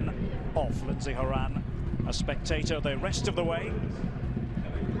 Haran off. Lindsay Haran a spectator the rest of the way.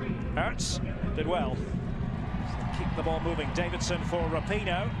 Ertz did well. Keep the ball moving. Davidson for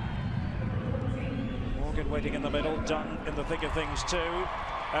Rapinoe. Morgan waiting in the middle. Dunn in the thick of things too.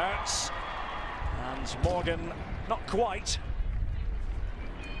 Ertz. And Morgan not quite.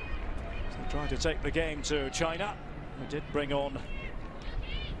 So trying to take the game to China. We did bring on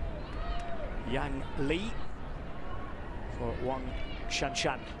Yang Li for Wang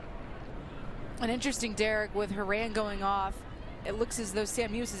Shanshan. An interesting, Derek, with Haran going off. It looks as though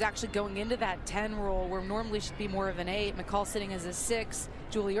Sam Hughes is actually going into that 10 role where normally should be more of an 8. McCall sitting as a 6.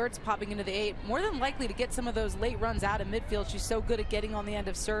 Julie Ertz popping into the 8. More than likely to get some of those late runs out of midfield. She's so good at getting on the end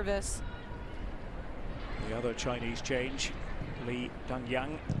of service. The other Chinese change, Li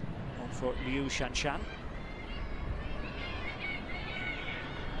Dangyang on for Liu Shanshan.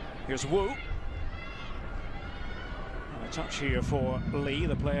 Here's Wu. And a touch here for Li,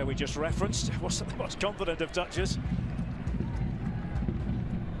 the player we just referenced. Wasn't the most confident of touches.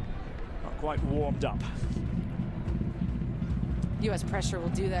 Quite warmed up. U.S. pressure will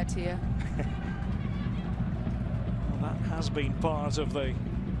do that to you. Well, that has been part of the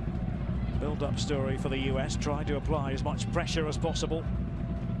build-up story for the U.S. Trying to apply as much pressure as possible.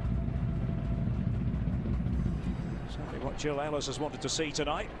 Certainly what Jill Ellis has wanted to see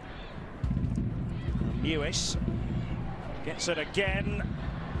tonight. Lewis gets it again.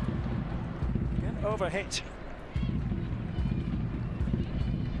 Again overhit.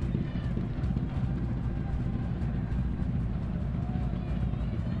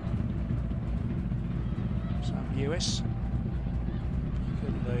 Lewis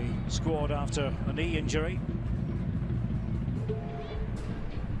in the squad after a knee injury.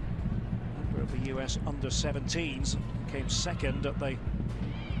 Member of the US under-17s, came second at the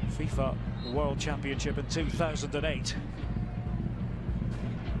FIFA World Championship in 2008.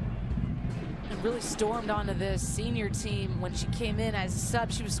 And really stormed onto this senior team when she came in as a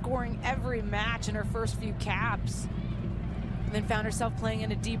sub. She was scoring every match in her first few caps, and then found herself playing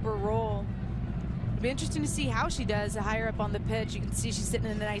in a deeper role. It'll be interesting to see how she does higher up on the pitch. You can see she's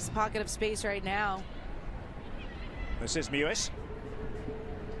sitting in a nice pocket of space right now. This is Mewis.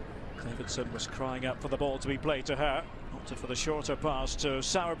 Davidson was crying out for the ball to be played to her. Opted for the shorter pass to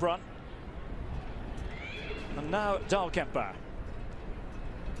Sauerbrunn. And now Dahlkemper.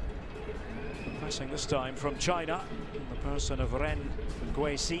 Passing this time from China in the person of Ren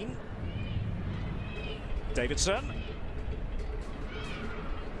Guixin. Davidson.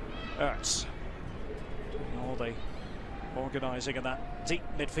 Ertz. All the organising in that deep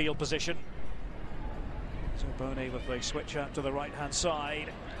midfield position. Osborne with the switch out to the right-hand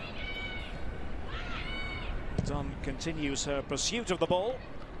side. Dunn continues her pursuit of the ball.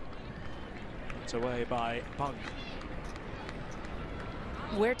 Put away by Pung.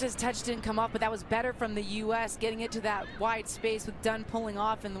 Huerta's touch didn't come off, but that was better from the U.S. getting it to that wide space with Dunn pulling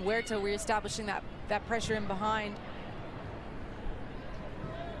off and Huerta reestablishing that pressure in behind.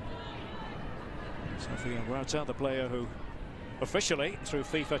 Sofia Huerta, the player who officially, through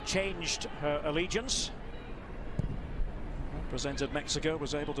FIFA, changed her allegiance. Represented Mexico,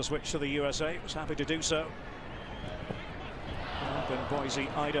 was able to switch to the USA, was happy to do so. Up in Boise,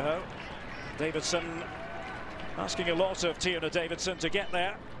 Idaho. Davidson asking a lot of Tiona Davidson to get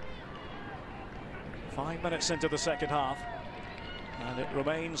there. 5 minutes into the second half. And it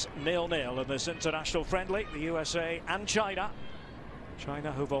remains 0-0 in this international friendly, the USA and China.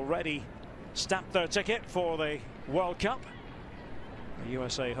 China, who've already stamped their ticket for the World Cup. The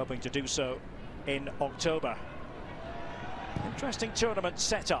USA hoping to do so in October. Interesting tournament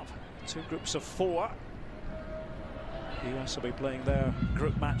setup. 2 groups of 4. The US will be playing their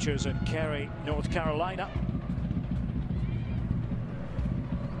group matches in Cary, North Carolina.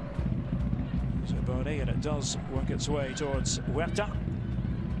 Osborne, and it does work its way towards Huerta.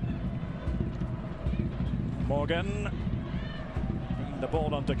 Morgan bringing the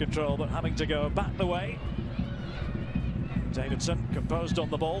ball under control, but having to go back the way. Davidson composed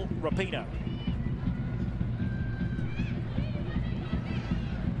on the ball. Rapinoe.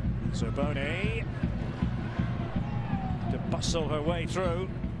 Osborne to bustle her way through.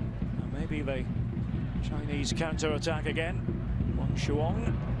 And maybe the Chinese counter-attack again. Wang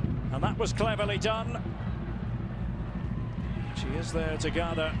Shuang. And that was cleverly done. She is there to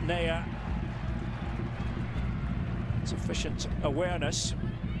gather Nea. Sufficient awareness.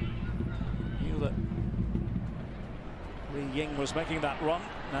 Knew that Li Ying was making that run.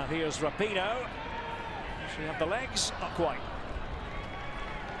 Now here's Rapinoe. Does she have the legs? Not quite.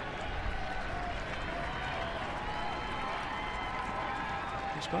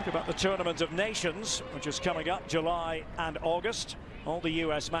 We spoke about the Tournament of Nations, which is coming up July and August. All the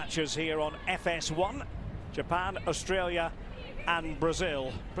US matches here on FS1. Japan, Australia and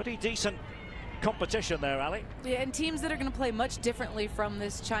Brazil. Pretty decent competition there, Ali. Yeah, and teams that are going to play much differently from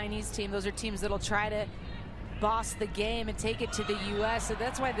this Chinese team. Those are teams that'll try to boss the game and take it to the US. So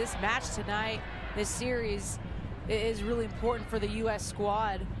that's why this match tonight, this series, is really important for the US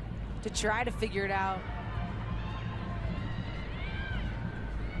squad to try to figure it out.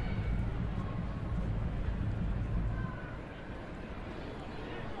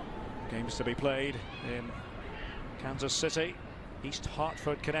 Games to be played in Kansas City, East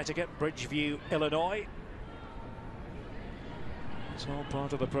Hartford, Connecticut, Bridgeview, Illinois. It's all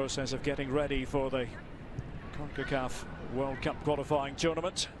part of the process of getting ready for the CONCACAF World Cup qualifying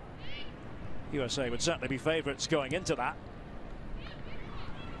tournament. USA would certainly be favourites going into that.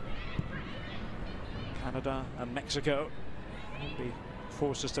 Canada and Mexico will be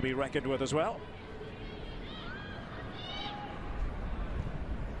forces to be reckoned with as well.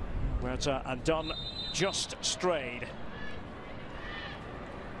 Huerta and Dunn just strayed.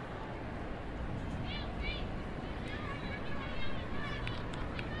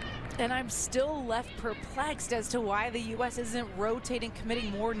 And I'm still left perplexed as to why the U.S. isn't rotating,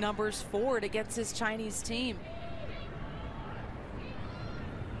 committing more numbers forward against this Chinese team.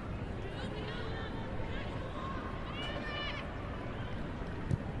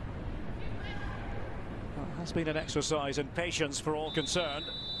 Well, it has been an exercise in patience for all concerned.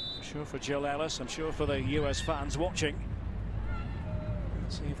 I'm sure for Jill Ellis, I'm sure for the US fans watching.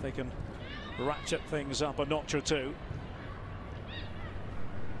 Let's see if they can ratchet things up a notch or two.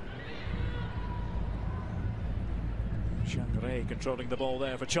 Shangri controlling the ball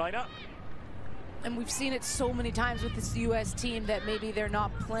there for China. And we've seen it so many times with this U.S. team that maybe they're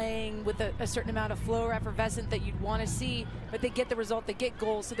not playing with a certain amount of flow or effervescence that you'd want to see, but they get the result, they get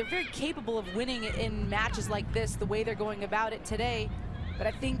goals. So they're very capable of winning in matches like this, the way they're going about it today. But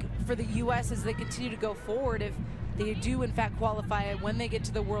I think for the U.S., as they continue to go forward, if they do in fact qualify when they get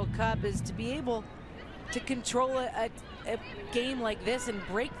to the World Cup, is to be able to control a game like this and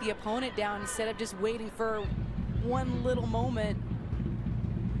break the opponent down instead of just waiting for one little moment,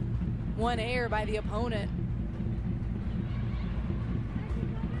 one error by the opponent.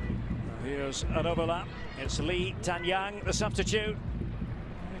 Here's an overlap. It's Lee Tanyang, the substitute.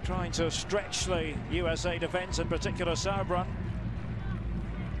 They're trying to stretch the USA defense, in particular serve run.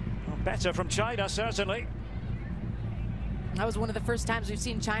 Well, better from China, certainly. That was one of the first times we've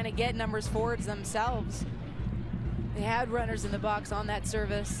seen China get numbers forwards themselves. They had runners in the box on that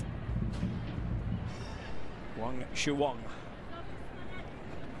service. Wang Shuang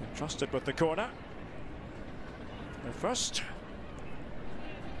entrusted with the corner. The first.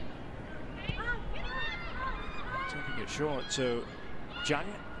 Taking it short to Zhang.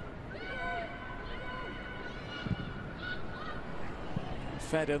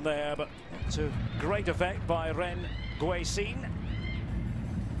 fed in there, but to great effect by Ren Guixin.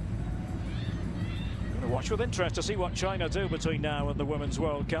 Going to watch with interest to see what China do between now and the Women's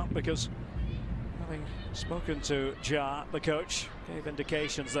World Cup, because having spoken to Jia, the coach, gave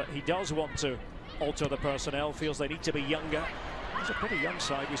indications that he does want to alter the personnel, feels they need to be younger. It's a pretty young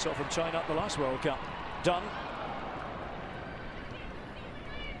side we saw from China at the last World Cup. Done.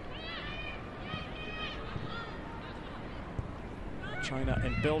 China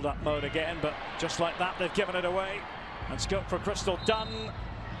in build-up mode again, but just like that, they've given it away. And scope for Crystal Dunn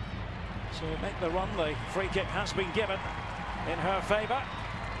to make the run. The free kick has been given in her favour.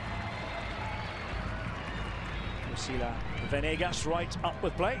 Lucila Venegas right up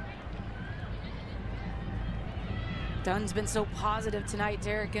with play. Dunn's been so positive tonight,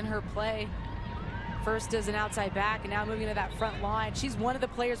 Derek, in her play. First as an outside back and now moving to that front line. She's one of the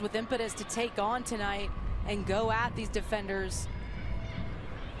players with impetus to take on tonight and go at these defenders.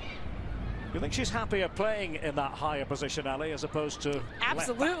 You think she's happier playing in that higher position, Ali, as opposed to...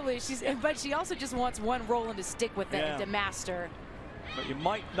 Absolutely. But she also just wants one role and to stick with it and to master. But you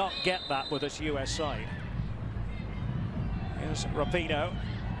might not get that with this US side. Here's Rapinoe.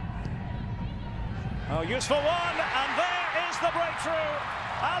 Oh, useful one, and there is the breakthrough.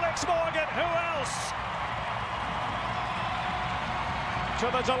 Alex Morgan, who else? To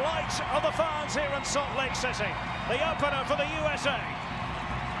the delight of the fans here in Salt Lake City, the opener for the USA.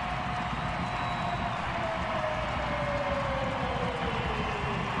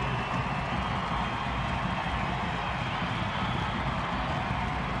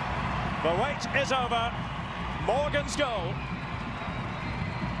 The wait is over. Morgan's goal.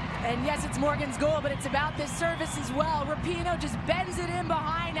 And yes, it's Morgan's goal, but it's about this service as well. Rapinoe just bends it in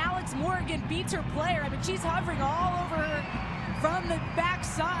behind. Alex Morgan beats her player. I mean, she's hovering all over her from the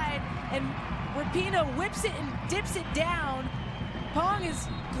backside, and Rapinoe whips it and dips it down. Pong is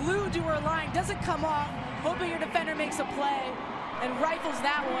glued to her line, doesn't come off, hoping her defender makes a play, and rifles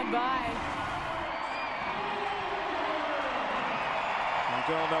that one by. And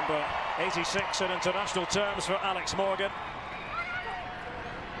goal number 86 in international terms for Alex Morgan.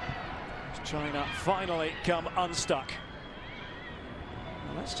 China finally come unstuck.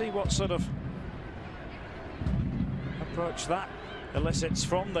 Well, let's see what sort of approach that elicits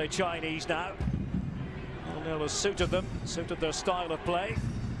from the Chinese now. 0-0 has suited them, suited their style of play.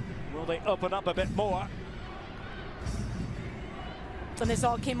 Will they open up a bit more? And this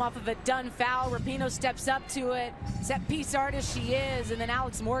all came off of a Dunn foul. Rapinoe steps up to it, set piece artist she is, and then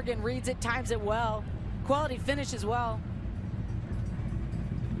Alex Morgan reads it, times it well. Quality finish as well.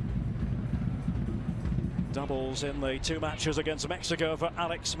 Doubles in the 2 matches against Mexico for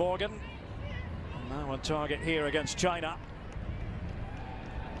Alex Morgan. And now on target here against China.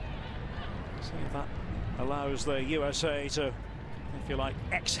 See if that allows the USA to, if you like,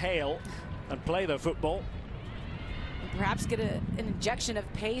 exhale and play their football. Perhaps get an injection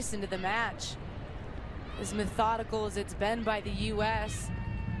of pace into the match. As methodical as it's been by the US,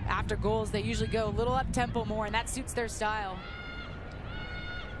 after goals they usually go a little up-tempo more, and that suits their style.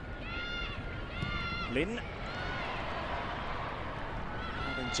 Lin.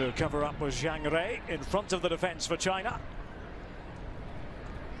 Having to cover up with Zhang Rei in front of the defense for China.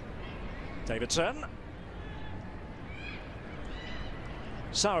 Davidson.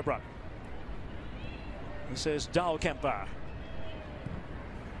 Sauerbrunn. This is Dahlkemper.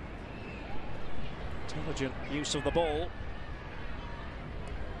 Intelligent use of the ball.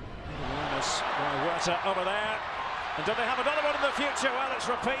 Awareness by Witham over there. And do they have another one in the future? Well, it's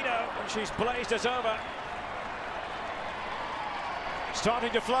Rapinoe, and she's blazed it over.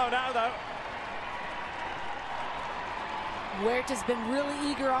 Starting to flow now, though. Huerta's been really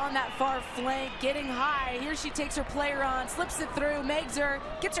eager on that far flank, getting high. Here she takes her player on, slips it through, makes her,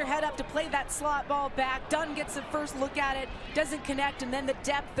 gets her head up to play that slot ball back. Dunn gets the first look at it, doesn't connect, and then the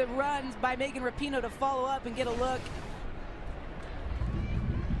depth that runs by Megan Rapinoe to follow up and get a look.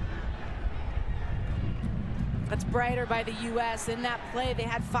 That's brighter by the U.S. In that play, they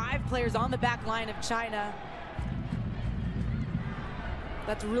had 5 players on the back line of China.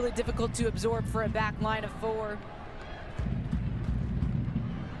 That's really difficult to absorb for a back line of 4.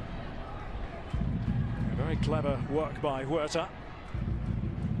 Very clever work by Huerta.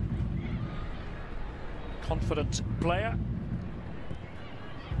 Confident player.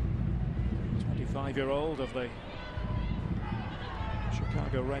 25-year-old of the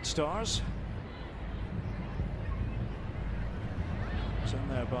Chicago Red Stars. In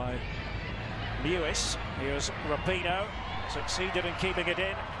there by Lewis. Here's Rapinoe. Succeeded in keeping it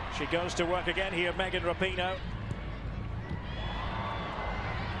in. She goes to work again here, Megan Rapinoe.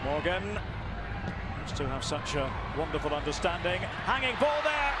 Morgan. Seems to have such a wonderful understanding. Hanging ball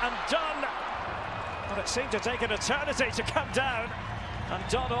there and done. But it seemed to take an eternity to come down. And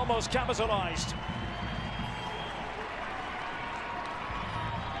Dunn almost capitalised.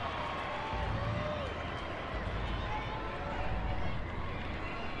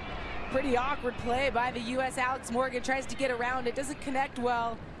 Pretty awkward play by the U.S. Alex Morgan tries to get around it, doesn't connect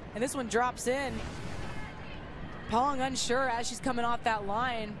well, and this one drops in. Pong unsure as she's coming off that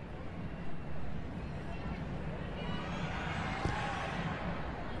line.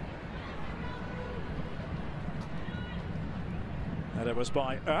 And it was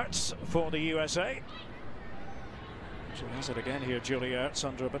by Ertz for the USA. She has it again here, Julie Ertz,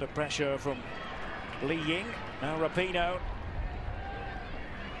 under a bit of pressure from Li Ying. Now Rapinoe.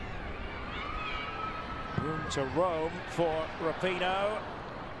 Room to roam for Rapinoe.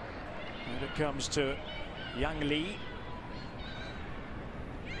 And it comes to Yang Li.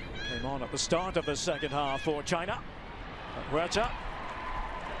 Came on at the start of the second half for China. Huerta.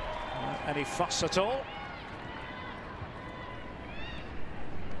 Not any fuss at all.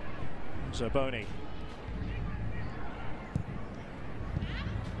 Zerboni.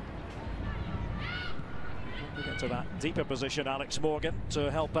 We get to that deeper position, Alex Morgan to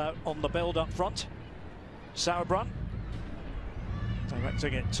help out on the build up front. Sauerbrunn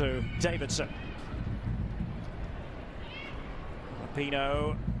directing it to Davidson.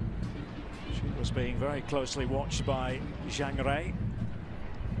 Rapinoe. She was being very closely watched by Zhang Rei.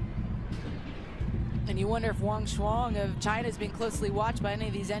 And you wonder if Wang Shuang of China is being closely watched by any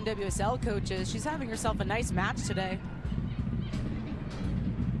of these NWSL coaches. She's having herself a nice match today.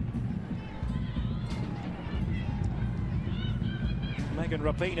 Megan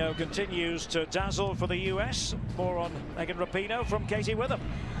Rapinoe continues to dazzle for the US. More on Megan Rapinoe from Katie Witham.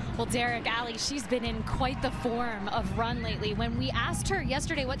 Well, Derek, Aly, she's been in quite the form of run lately. When we asked her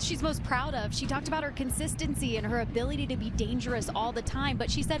yesterday what she's most proud of, she talked about her consistency and her ability to be dangerous all the time.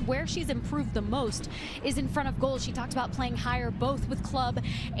 But she said where she's improved the most is in front of goal. She talked about playing higher both with club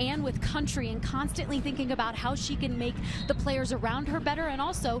and with country and constantly thinking about how she can make the players around her better and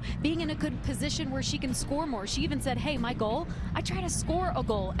also being in a good position where she can score more. She even said, hey, my goal, I try to score a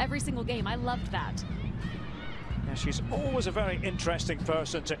goal every single game. I loved that. She's always a very interesting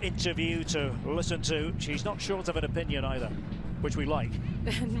person to interview, to listen to. She's not short of an opinion either, which we like.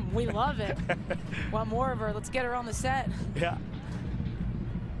 We love it. Want more of her? Let's get her on the set. Yeah.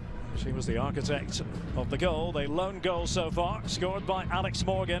 She was the architect of the goal, the lone goal so far, scored by Alex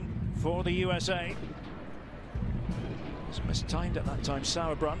Morgan for the USA. It's mistimed at that time,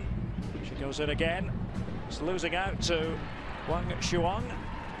 Sauerbrunn. She goes in again. It's losing out to Wang Shuang.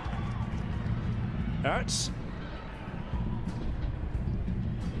 Ertz.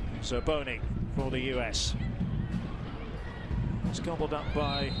 Zerboni for the US. It's gobbled up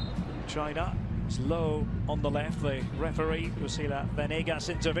by China. It's low on the left. The referee, Lucila Venegas,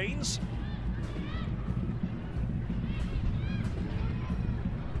 intervenes.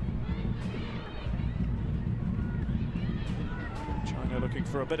 China looking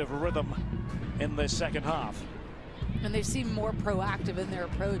for a bit of rhythm in this second half. And they seem more proactive in their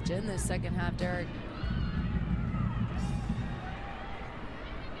approach in this second half, Derek.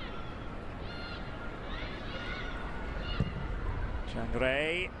 Zhang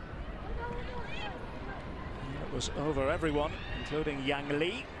Rei. It was over everyone, including Yang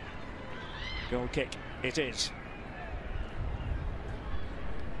Li. Goal kick it is.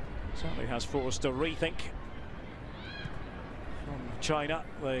 Certainly has forced a rethink from China.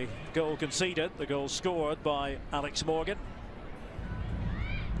 The goal conceded, the goal scored by Alex Morgan.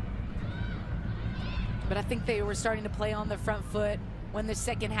 But I think they were starting to play on the front foot when the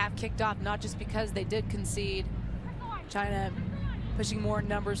second half kicked off, not just because they did concede. China pushing more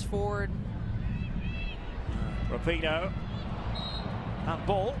numbers forward. Rapinoe. That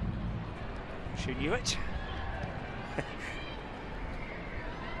ball. She knew it.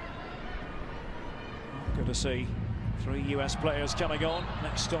 Good to see 3 US players coming on.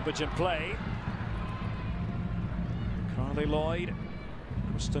 Next stoppage in play. Carly Lloyd,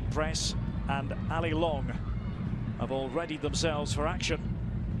 Kristen Press and Ali Long have all readied themselves for action.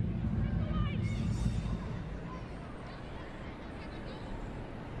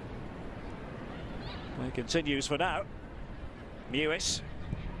 It continues for now. Mewis.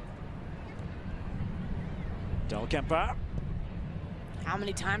 Dahlkemper. How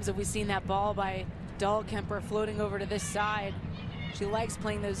many times have we seen that ball by Dahlkemper floating over to this side? She likes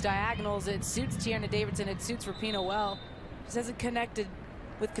playing those diagonals. It suits Tierna Davidson. It suits Rapinoe well. Just hasn't connected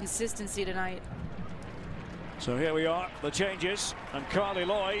with consistency tonight. So here we are, the changes, and Carly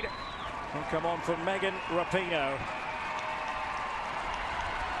Lloyd will come on for Megan Rapinoe.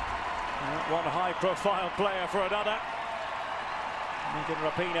 One high-profile player for another. Megan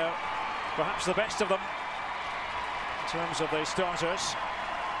Rapinoe, perhaps the best of them in terms of the starters.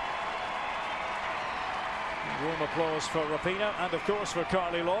 Warm applause for Rapinoe and, of course, for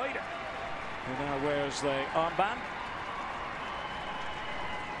Carly Lloyd, who now wears the armband.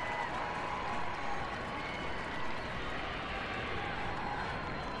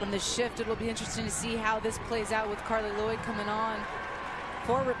 From the shift, it will be interesting to see how this plays out with Carly Lloyd coming on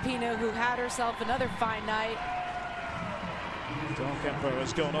for Rapinoe, who had herself another fine night. Dawn Kemper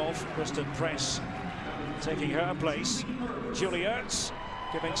has gone off. Kristen Press taking her place. Julie Ertz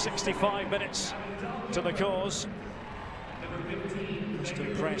giving 65 minutes to the cause.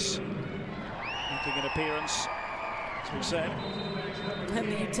 Kristen Press making an appearance, as we said.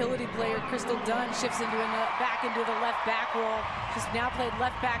 And the utility player, Crystal Dunn, shifts into back into the left back role. She's now played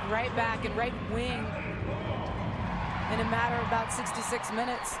left back, and right wing in a matter of about 66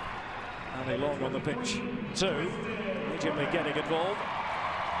 minutes. Aly Long on the pitch too, immediately getting involved.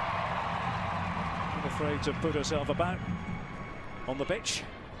 Not afraid to put herself about on the pitch.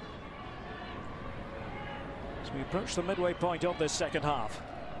 As we approach the midway point of this second half.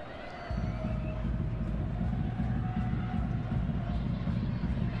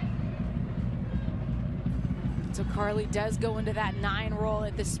 So Carly does go into that 9 role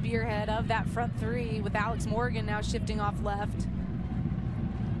at the spearhead of that front 3, with Alex Morgan now shifting off left.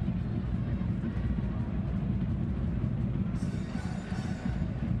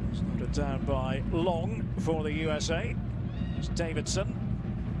 Slowed down by Long for the USA. It's Davidson.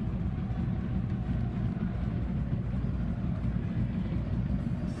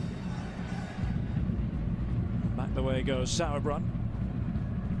 Back the way goes Sauerbrunn.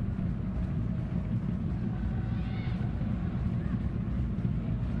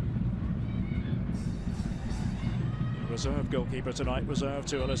 Reserve goalkeeper tonight, reserve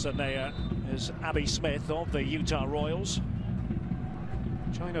to Alyssa Naeher, is Abby Smith of the Utah Royals.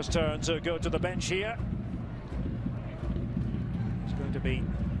 China's turn to go to the bench here. It's going to be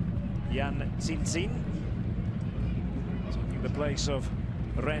Yan Xinxin, taking the place of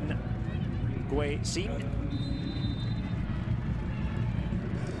Ren Gui-xin.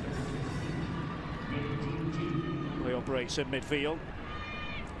 He operates in midfield.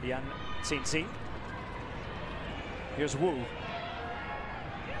 Yan Xinxin. Here's Wu.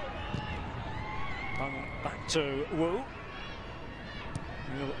 Back to Wu.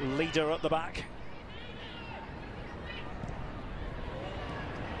 Leader at the back.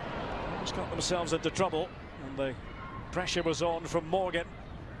 Almost got themselves into trouble, and the pressure was on from Morgan.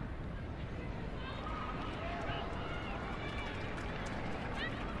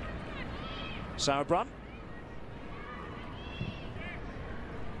 Sauerbrunn.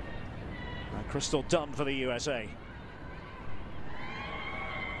 And Crystal Dunn for the USA.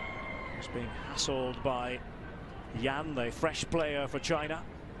 Being hassled by Yan, the fresh player for China.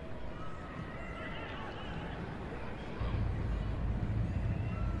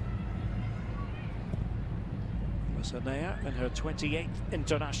 Alyssa Naeher in her 28th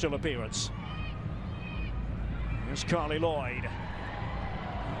international appearance. Here's Carly Lloyd.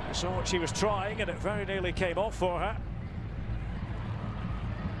 You saw what she was trying, and it very nearly came off for her.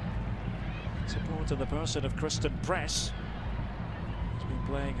 Support in the person of Kristen Press. She's been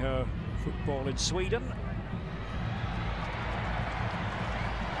playing her football in Sweden.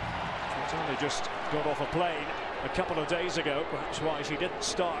 She's only just got off a plane a couple of days ago, perhaps why she didn't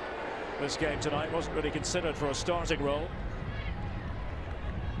start this game tonight. Wasn't really considered for a starting role.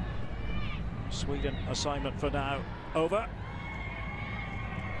 Sweden assignment for now over.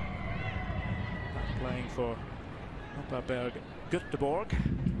 Back playing for Upperberg Göteborg.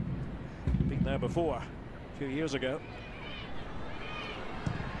 Been there before, a few years ago.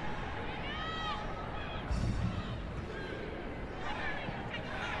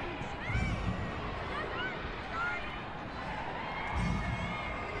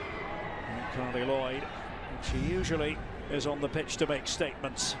 Carly Lloyd, she usually is on the pitch to make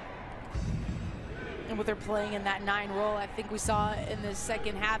statements. And with her playing in that 9 role, I think we saw in the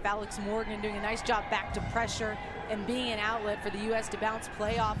second half Alex Morgan doing a nice job back to pressure and being an outlet for the U.S. to bounce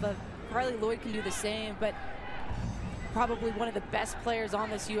play off of. Carly Lloyd can do the same, but probably one of the best players on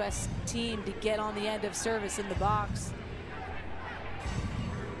this U.S. team to get on the end of service in the box.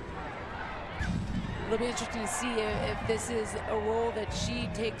 It'll be interesting to see if this is a role that she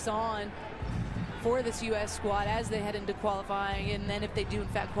takes on for this U.S. squad as they head into qualifying, and then if they do in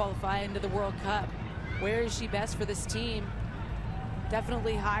fact qualify into the World Cup. Where is she best for this team?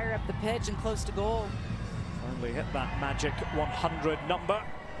 Definitely higher up the pitch and close to goal. Finally hit that magic 100 number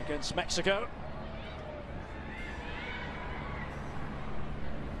against Mexico.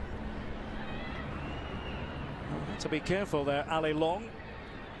 to be careful there, Aly Long.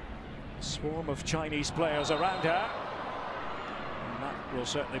 Swarm of Chinese players around her. And that will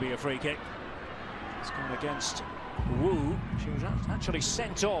certainly be a free kick. It's gone against Wu. She was actually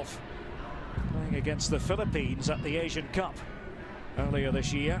sent off playing against the Philippines at the Asian Cup earlier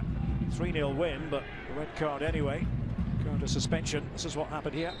this year. 3-0 win, but a red card anyway. Going to suspension. This is what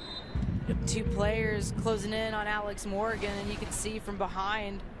happened here. Two players closing in on Alex Morgan, and you can see from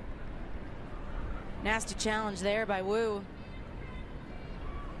behind. Nasty challenge there by Wu.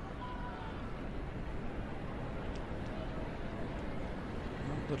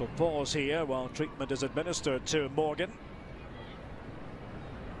 Little pause here while treatment is administered to Morgan.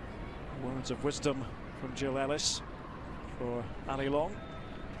 Words of wisdom from Jill Ellis for Aly Long.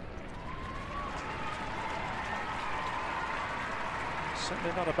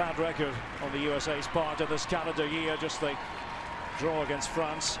 Certainly not a bad record on the USA's part in this calendar year, just the draw against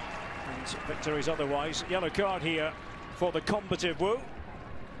France and victories otherwise. Yellow card here for the combative Wu.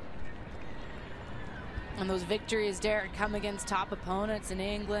 And those victories, Derek, come against top opponents in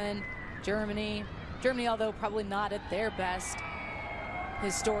England, Germany. Germany, although probably not at their best,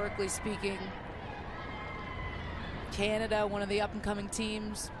 historically speaking. Canada, one of the up-and-coming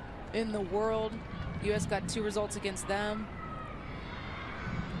teams in the world. U.S. got 2 results against them.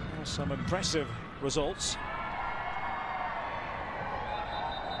 Some impressive results.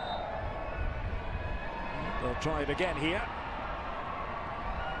 They'll try it again here.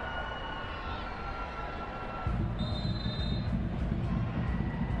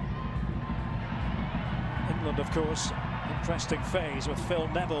 England, of course, interesting phase with Phil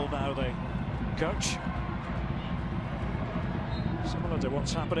Neville now the coach. Similar to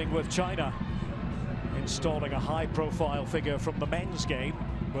what's happening with China, installing a high-profile figure from the men's game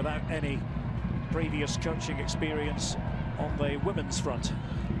without any previous coaching experience on the women's front.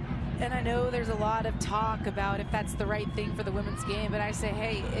 And I know there's a lot of talk about if that's the right thing for the women's game, but I say,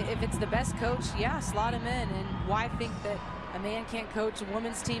 hey, if it's the best coach, yeah, slot him in. And why think that a man can't coach a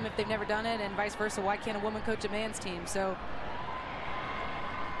women's team if they've never done it, and vice versa? Why can't a woman coach a man's team? So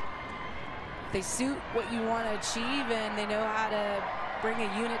they suit what you want to achieve, and they know how to bring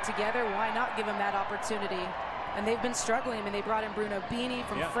a unit together. Why not give them that opportunity? And they've been struggling. I mean, they brought in Bruno Bini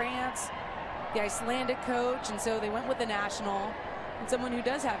from France, the Icelandic coach, and so they went with the national and someone who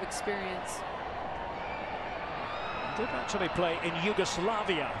does have experience. He did actually play in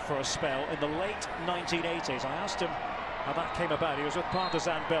Yugoslavia for a spell in the late 1980s. I asked him how that came about. He was with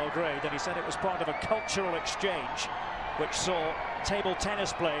Partizan Belgrade, and he said it was part of a cultural exchange which saw table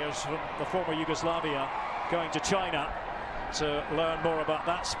tennis players from the former Yugoslavia going to China to learn more about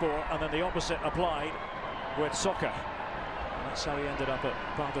that sport, and then the opposite applied with soccer. And that's how he ended up at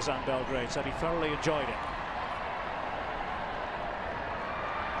Partizan Belgrade. Said he thoroughly enjoyed it.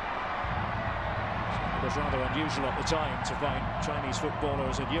 It was rather unusual at the time to find Chinese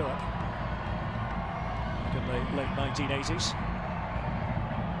footballers in Europe in the late 1980s.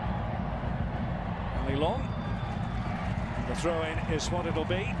 Aly Long. The throw-in is what it'll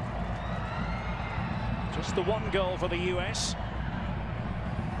be. Just the 1 goal for the US.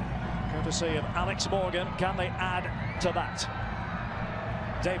 Courtesy of Alex Morgan. Can they add to that?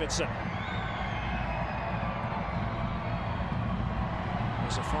 Davidson.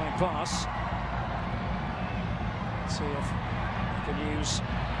 It's a fine pass. Let's see if they can use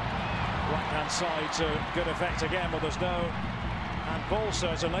right-hand side to good effect again, but there's no handball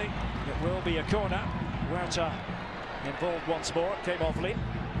certainly. It will be a corner. Huerta involved once more. Came off Lin.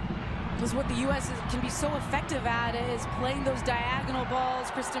 Because what the U.S. can be so effective at is playing those diagonal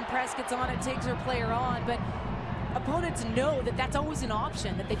balls. Kristen Press gets on it, takes her player on, but opponents know that that's always an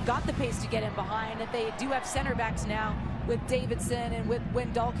option, that they've got the pace to get in behind, that they do have center backs now with Davidson, and with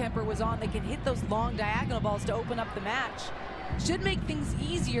when Dahlkemper was on, they can hit those long diagonal balls to open up the match. Should make things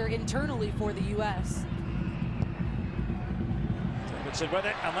easier internally for the U.S. Davidson with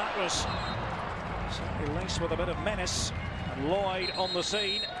it, and that was certainly laced with a bit of menace, and Lloyd on the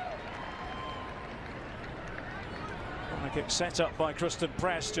scene. Corner kick set up by Kristen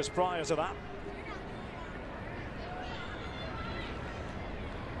Press just prior to that.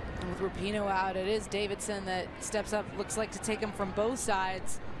 And with Rapinoe out, it is Davidson that steps up, looks like to take him from both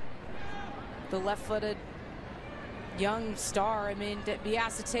sides. The left-footed young star, I mean, to be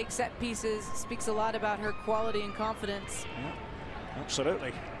asked to take set pieces speaks a lot about her quality and confidence. Yeah,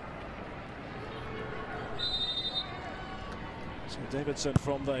 absolutely. So Davidson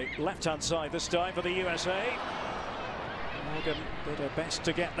from the left-hand side this time for the USA. Morgan did her best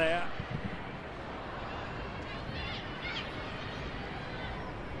to get there.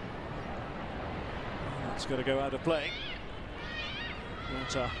 That's going to go out of play.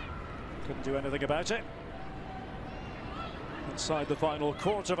 Walter couldn't do anything about it. inside the final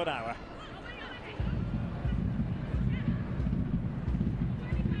quarter of an hour.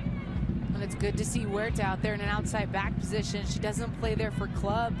 And it's good to see Huerta out there in an outside back position. She doesn't play there for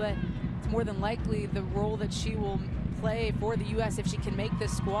club, but it's more than likely the role that she will play for the U.S. if she can make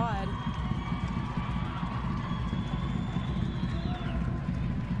this squad.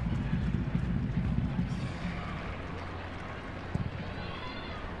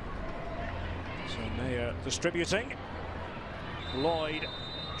 So Naya distributing. Lloyd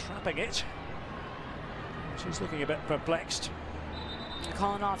trapping it. She's looking a bit perplexed.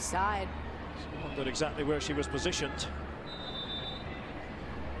 Calling offside. She wondered exactly where she was positioned.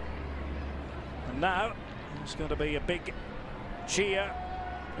 And now there's going to be a big cheer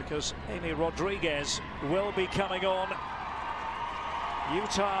because Amy Rodriguez will be coming on.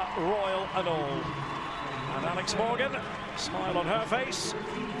 Utah Royal and all. And Alex Morgan, smile on her face,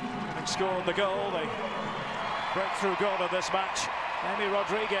 having scored the goal, the breakthrough goal of this match. Amy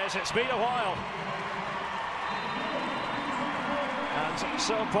Rodriguez, it's been a while. And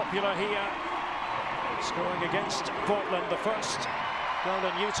so popular here, scoring against Portland, the first goal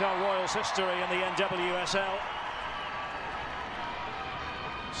in Utah Royals history in the NWSL.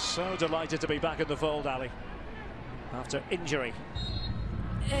 So delighted to be back in the fold, Ali, after injury.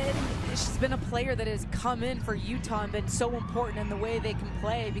 And she's been a player that has come in for Utah and been so important in the way they can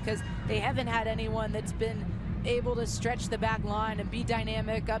play, because they haven't had anyone that's been able to stretch the back line and be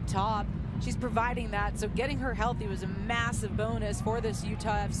dynamic up top. She's providing that, so getting her healthy was a massive bonus for this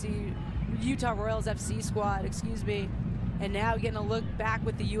Utah Royals FC squad, excuse me. And now getting a look back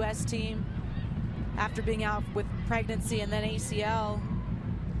with the U.S. team after being out with pregnancy and then ACL.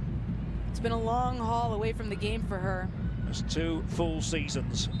 It's been a long haul away from the game for her. There's 2 full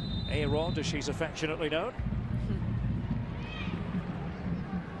seasons. A-Rod, as she's affectionately known.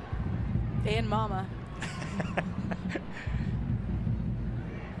 And Mama.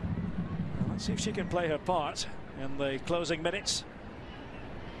 Let's see if she can play her part in the closing minutes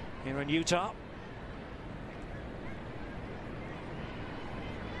here in Utah.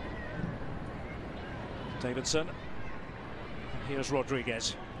 Davidson. And here's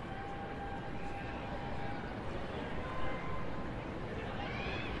Rodriguez.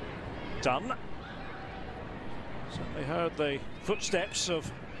 Done. Certainly heard the footsteps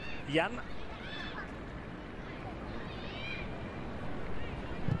of Jan.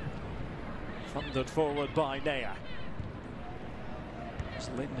 Funded forward by Naya. It's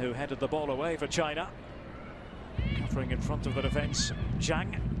Lin who headed the ball away for China. Covering in front of the defence,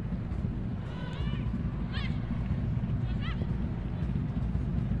 Zhang.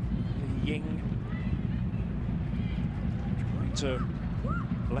 Ying trying to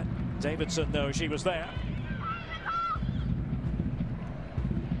let Davidson know she was there.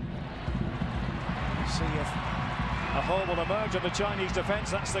 See if a hole will emerge in the Chinese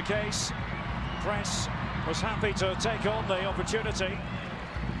defence. That's the case. Press was happy to take on the opportunity.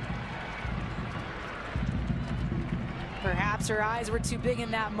 Perhaps her eyes were too big in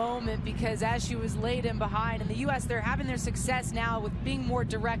that moment, because as she was laid in behind, in the U.S. they're having their success now with being more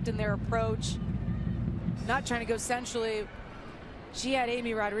direct in their approach, not trying to go centrally. She had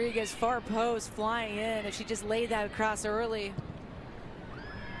Amy Rodriguez far post flying in if she just laid that across early.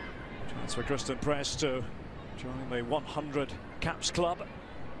 Chance for Kristen Press to join the 100 caps club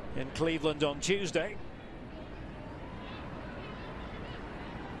in Cleveland on Tuesday.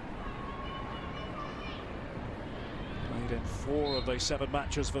 Played in 4 of the 7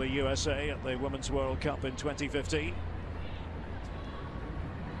 matches for the USA at the Women's World Cup in 2015.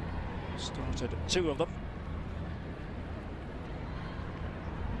 Started 2 of them.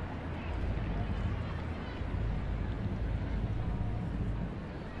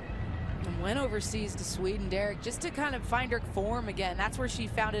 Went overseas to Sweden, Derek, just to kind of find her form again. That's where she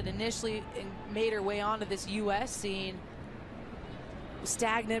found it initially and made her way onto this U.S. scene.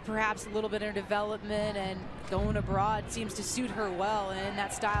 Stagnant perhaps a little bit in her development, and going abroad seems to suit her well in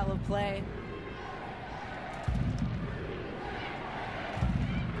that style of play.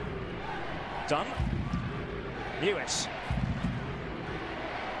 Done. Lewis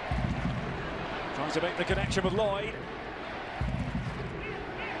trying to make the connection with Lloyd.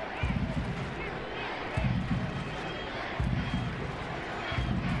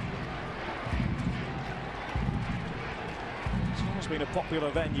 Been a popular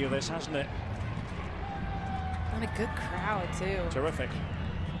venue, this, hasn't it? And a good crowd too. Terrific.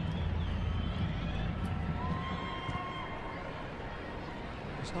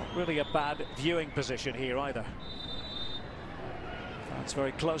 It's not really a bad viewing position here either. That's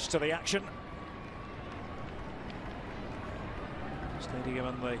very close to the action. Stadium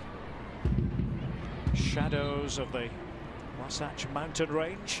in the shadows of the Wasatch Mountain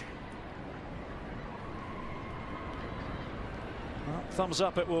Range. Well, thumbs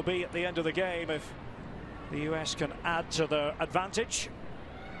up it will be at the end of the game if the US can add to their advantage.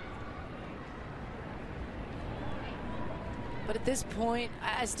 But at this point,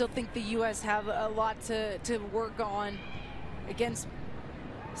 I still think the US have a lot to work on against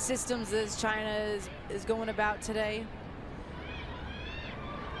systems as China is going about today.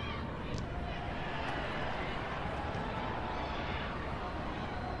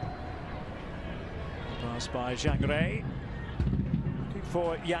 Pass by Zhang Rei. Looking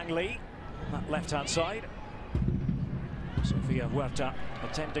for Yang Li, that left-hand side. Sofia Huerta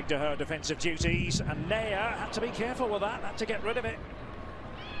attending to her defensive duties, and Nea had to be careful with that, had to get rid of it.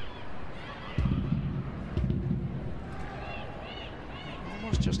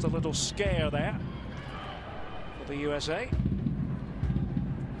 Almost just a little scare there for the USA.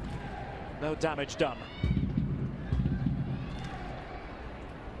 No damage done.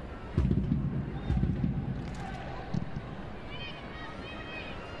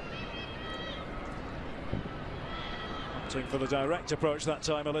 For the direct approach that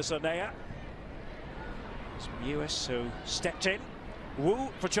time, Alyssa Nea. Some US who stepped in. Wu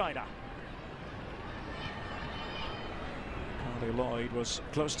for China. Aly Lloyd was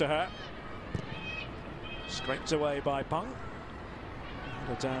close to her. Scraped away by Peng.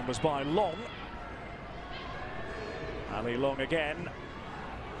 The down was by Long. Aly Long again.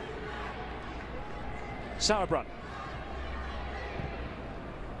 Sauerbrunn.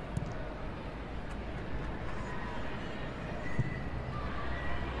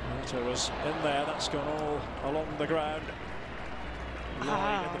 Was in there, that's gone all along the ground.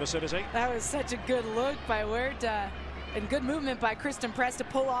 Line in the vicinity. That was such a good look by Huerta, and good movement by Kristen Press to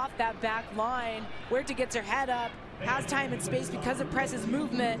pull off that back line. Huerta gets her head up, has time and space because of Press's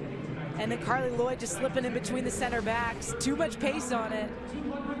movement, and then Carly Lloyd just slipping in between the center backs. Too much pace on it,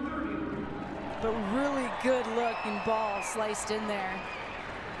 but really good looking ball sliced in there.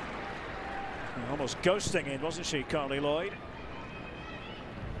 Almost ghosting in, wasn't she, Carly Lloyd?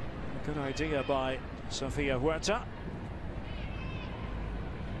 Good idea by Sofia Huerta.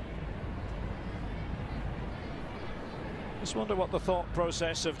 Just wonder what the thought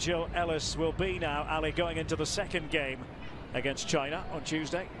process of Jill Ellis will be now, Ali, going into the second game against China on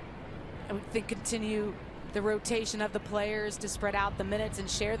Tuesday. I would think continue the rotation of the players to spread out the minutes and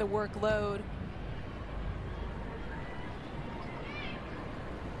share the workload.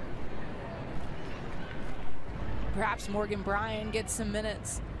 Perhaps Morgan Bryan gets some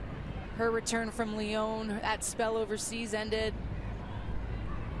minutes. Her return from Lyon, that spell overseas ended.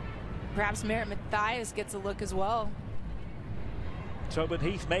 Perhaps Merritt Mathias gets a look as well. Tobin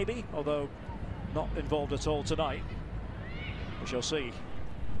Heath maybe, although not involved at all tonight. We shall see.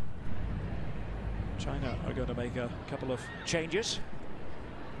 China are going to make a couple of changes.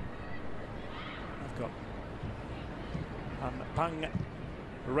 I've got Peng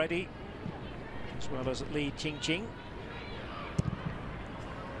ready, as well as Li Qingqing.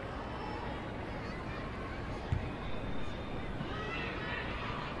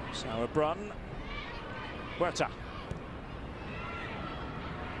 Sauerbrunn, Huerta.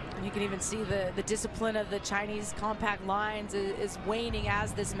 And you can even see the discipline of the Chinese compact lines is waning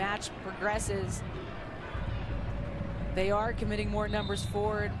as this match progresses. They are committing more numbers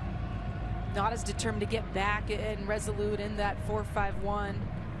forward, not as determined to get back and resolute in that 4-5-1.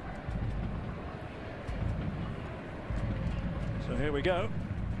 So here we go.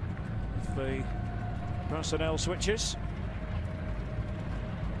 The personnel switches.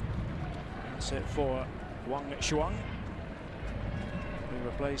 That's it for Wang Shuang, being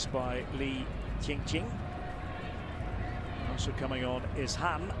replaced by Li Qingqing. Also coming on is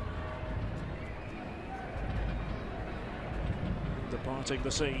Han. Departing the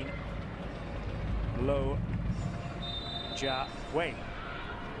scene, Lo Jia Wei.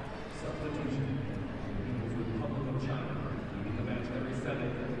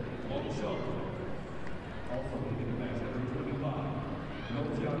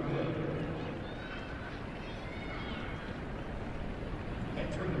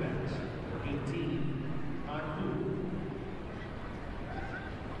 Entering the match for 18,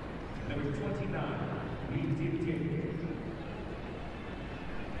 number 29, Rio Tinto.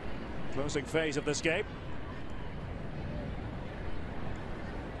 Closing phase of this game.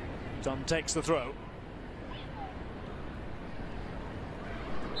 Dunn takes the throw.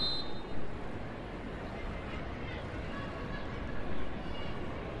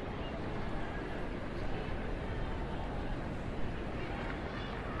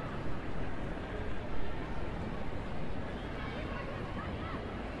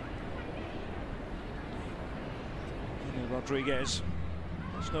 Rodriguez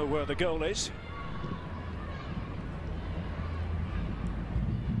doesn't know where the goal is.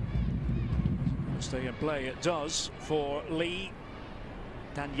 Stay in play it does for Lee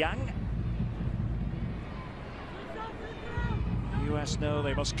Danyang. US know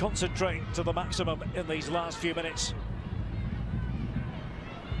they must concentrate to the maximum in these last few minutes.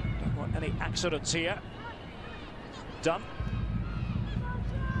 Don't want any accidents here. Done.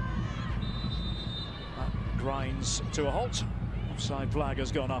 That grinds to a halt. Offside flag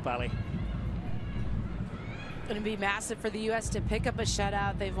has gone up, Ali. Going to be massive for the U.S. to pick up a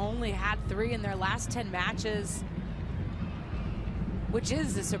shutout. They've only had 3 in their last 10 matches, which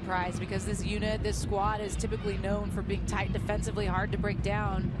is a surprise because this unit, this squad, is typically known for being tight defensively, hard to break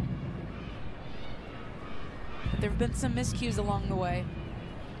down. But there have been some miscues along the way.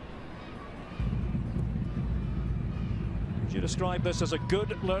 Would you describe this as a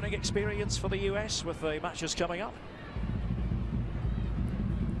good learning experience for the U.S. with the matches coming up?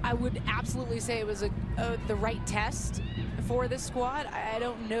 I would absolutely say it was the right test for this squad. I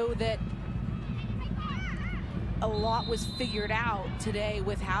don't know that a lot was figured out today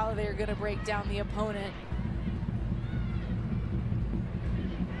with how they're going to break down the opponent.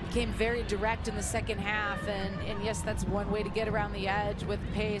 Became very direct in the second half, and yes, that's one way to get around the edge with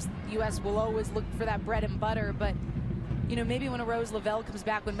pace. The U.S. will always look for that bread and butter, but you know, maybe when a Rose Lavelle comes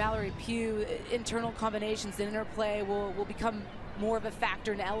back, when Mallory Pugh, internal combinations and interplay will become more of a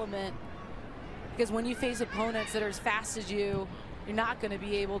factor and element, because when you face opponents that are as fast as you, you're not going to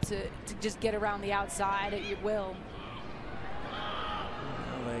be able to just get around the outside at your will.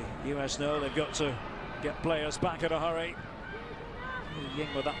 Well, the US know they've got to get players back in a hurry. Ying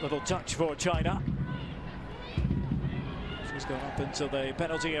with that little touch for China. She's gone up into the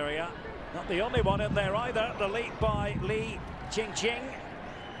penalty area. Not the only one in there either. The lead by Li Jingjing.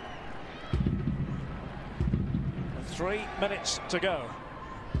 3 minutes to go.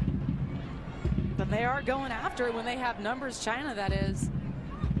 But they are going after it when they have numbers, China that is.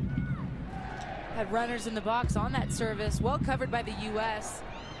 Had runners in the box on that service, well covered by the U.S.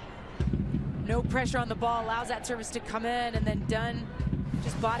 No pressure on the ball, allows that service to come in, and then Dunn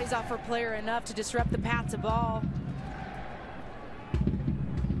just bodies off her player enough to disrupt the path to ball.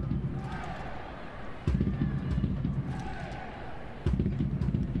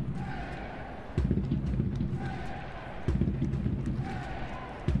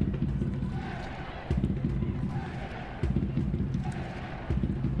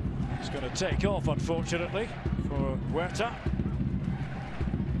 Take off, unfortunately, for Witham.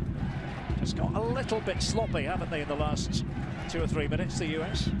 Just got a little bit sloppy, haven't they, in the last 2 or 3 minutes, the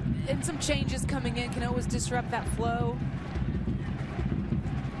US? And some changes coming in can always disrupt that flow.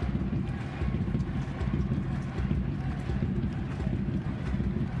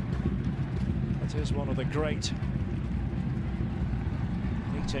 It is one of the great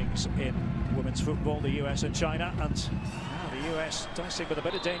meetings in women's football, the US and China, and the US dicing with a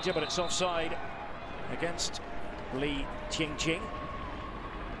bit of danger, but it's offside against Li Jingjing.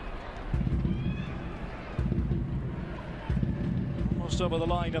 Almost over the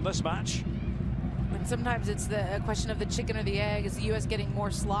line in this match. And sometimes it's the question of the chicken or the egg. Is the U.S. getting more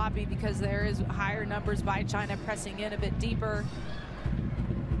sloppy because there is higher numbers by China pressing in a bit deeper?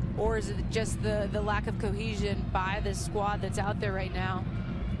 Or is it just the lack of cohesion by this squad that's out there right now?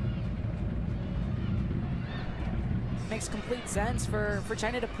 Makes complete sense for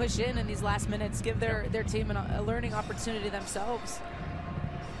China to push in these last minutes, give their team a learning opportunity themselves.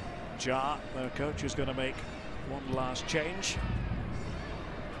 Jia, their coach, is going to make one last change.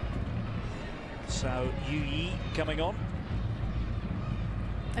 So Yu coming on.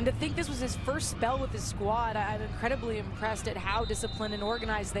 And to think this was his first spell with his squad, I'm incredibly impressed at how disciplined and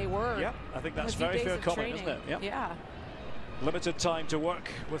organized they were. Yeah, I think that's very fair comment, isn't it? Yep. Yeah. Limited time to work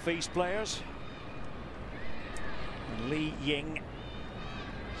with these players. Li Ying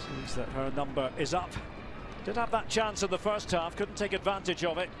sees that her number is up. Did have that chance in the first half, couldn't take advantage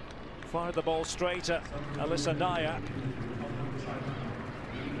of it. Fired the ball straight at Alyssa Naya.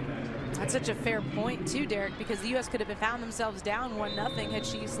 That's such a fair point too, Derek, because the U.S. could have found themselves down 1-0 had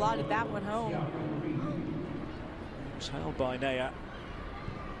she slotted that one home. It was held by Naya.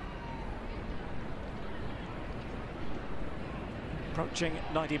 Approaching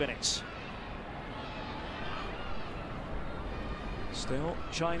 90 minutes. Still,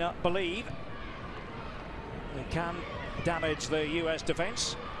 China believe they can damage the US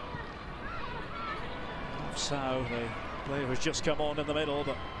defense. So the player has just come on in the middle,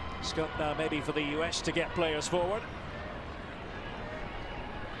 but scope now maybe for the US to get players forward.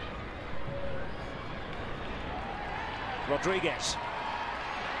 Rodriguez.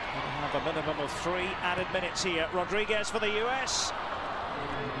 have a minimum of 3 added minutes here. Rodriguez for the US.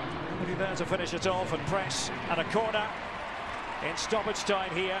 Nobody there to finish it off and press, and a corner in stoppage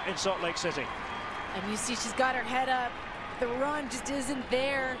time here in Salt Lake City. And you see she's got her head up. The run just isn't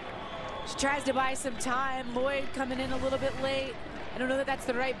there. She tries to buy some time. Lloyd coming in a little bit late. I don't know that that's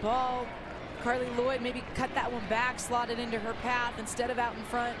the right ball. Carly Lloyd maybe cut that one back, slotted into her path instead of out in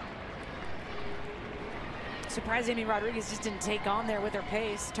front. Surprised Amy Rodriguez just didn't take on there with her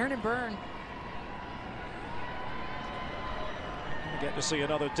pace. Turn and burn. We get to see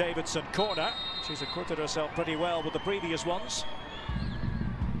another Davidson corner. She's acquitted herself pretty well with the previous ones.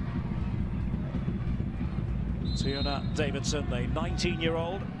 Tiona Davidson, the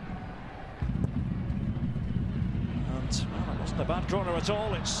 19-year-old. And well, it wasn't a bad corner at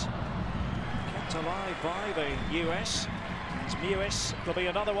all. It's kept alive by the US. It's Mewis. There'll be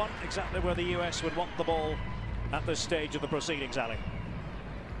another one, exactly where the US would want the ball at this stage of the proceedings, Aly.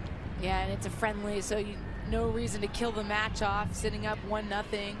 Yeah, and it's a friendly, so no reason to kill the match off, sitting up 1-0.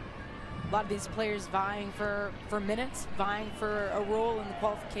 A lot of these players vying for minutes, vying for a role in the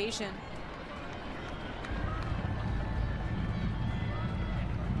qualification.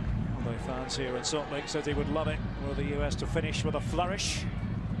 Well, the fans here in Salt Lake City would love it for the US to finish with a flourish.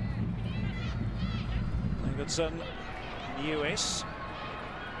 Davidson, Lewis,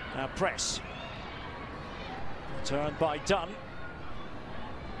 now press. Turned by Dunn.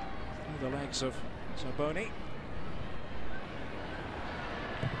 Through the legs of Zaboni.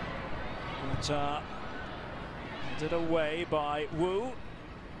 But headed away by Wu.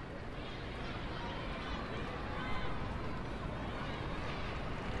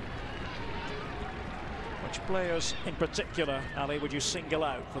 Which players in particular, Aly, would you single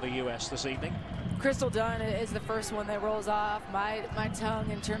out for the US this evening? Crystal Dunn is the first one that rolls off my tongue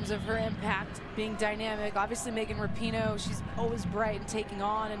in terms of her impact, being dynamic. Obviously Megan Rapinoe, she's always bright and taking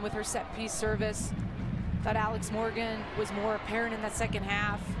on, and with her set piece service. Thought Alex Morgan was more apparent in that second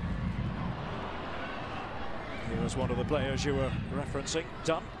half. He was one of the players you were referencing,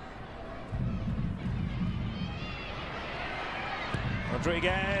 Dunn.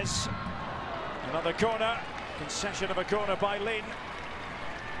 Rodriguez, another corner, concession of a corner by Lynn.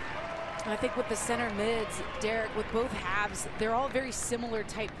 I think with the center mids, Derek, with both halves, they're all very similar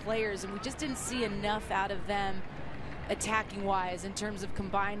type players, and we just didn't see enough out of them attacking wise in terms of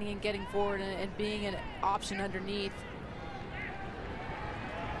combining and getting forward and being an option underneath.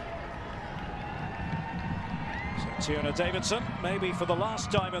 So Tiona Davidson, maybe for the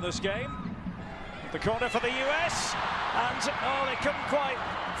last time in this game. The corner for the US, and oh, they couldn't quite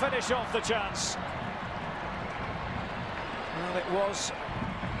finish off the chance. Well, it was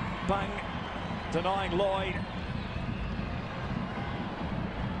Bang denying Lloyd.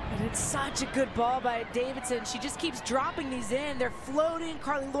 And it's such a good ball by Davidson. She just keeps dropping these in. They're floating.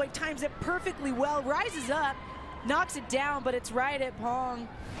 Carly Lloyd times it perfectly well, rises up, knocks it down, but it's right at Pong.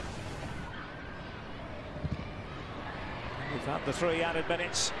 We've had the 3 added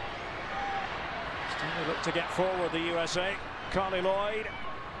minutes. Still look to get forward, the USA. Carly Lloyd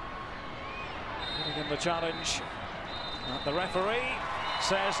putting in the challenge. And the referee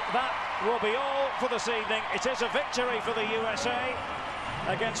says that will be all for this evening. It is a victory for the USA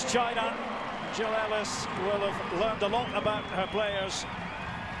against China. Jill Ellis will have learned a lot about her players.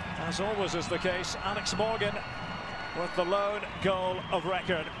 As always is the case, Alex Morgan with the lone goal of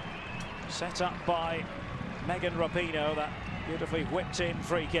record. Set up by Megan Rapinoe, that beautifully whipped in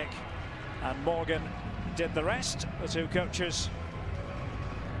free kick. And Morgan did the rest. The two coaches,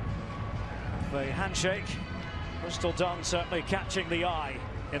 the handshake. Crystal Dunn certainly catching the eye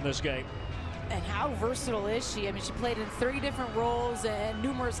in this game. And how versatile is she? I mean, she played in 3 different roles and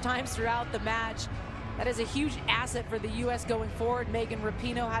numerous times throughout the match. That is a huge asset for the U.S. going forward. Megan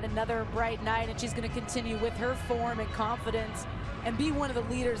Rapinoe had another bright night, and she's going to continue with her form and confidence and be one of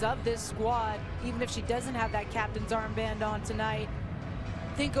the leaders of this squad, even if she doesn't have that captain's armband on tonight.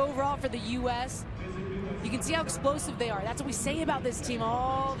 I think overall for the U.S., you can see how explosive they are. That's what we say about this team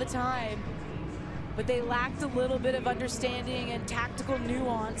all the time. But they lacked a little bit of understanding and tactical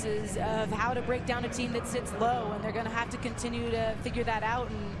nuances of how to break down a team that sits low, and they're going to have to continue to figure that out.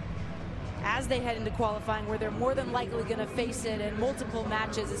 And as they head into qualifying, where they're more than likely going to face it in multiple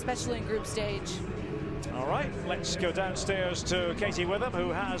matches, especially in group stage. All right, let's go downstairs to Katie Witham, who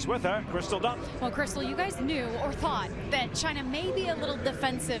has with her Crystal Dunn. Well, Crystal, you guys knew or thought that China may be a little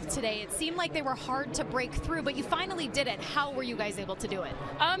defensive today. It seemed like they were hard to break through, but you finally did it. How were you guys able to do it?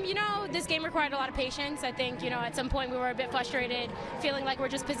 You know, this game required a lot of patience. I think, you know, at some point we were a bit frustrated, feeling like we're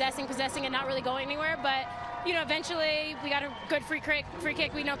just possessing and not really going anywhere. But, you know, eventually we got a good free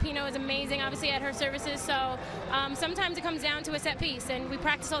kick. We know Pino is amazing, obviously, at her services. So sometimes it comes down to a set piece, and we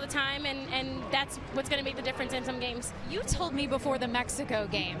practice all the time, and that's what's going to make the difference in some games. You told me before the Mexico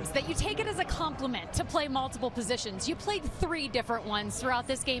games that you take it as a compliment to play multiple positions. You played 3 different ones throughout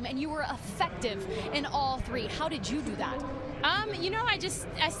this game, and you were effective in all 3. How did you do that? You know, I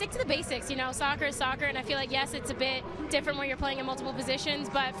stick to the basics. You know, soccer is soccer, and I feel like, yes, it's a bit different when you're playing in multiple positions,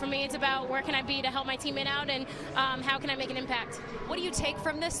 but for me it's about where can I be to help my teammate out, and how can I make an impact. What do you take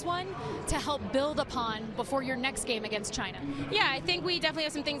from this one to help build upon before your next game against China? Yeah, I think we definitely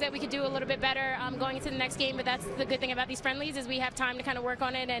have some things that we could do a little bit better going into the next game, but that's the good thing about these friendlies is we have time to kind of work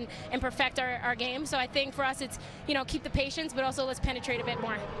on it and perfect our game. So I think for us it's, you know, keep the patience, but also let's penetrate a bit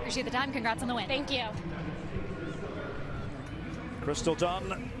more. Appreciate the time. Congrats on the win. Thank you. Crystal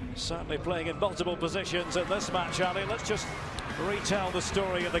Dunn certainly playing in multiple positions in this match, Ali. Let's just retell the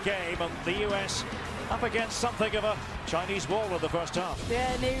story of the game, and the US up against something of a Chinese wall in the first half.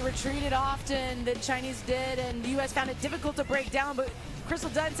 Yeah, and they retreated often, the Chinese did, and the US found it difficult to break down, but Crystal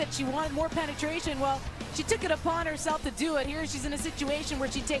Dunn said she wanted more penetration. Well, she took it upon herself to do it. Here she's in a situation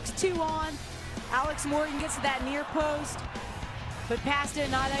where she takes 2 on. Alex Morgan gets to that near post, but past it,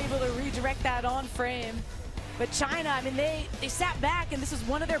 not able to redirect that on frame. But China, I mean, they sat back, and this was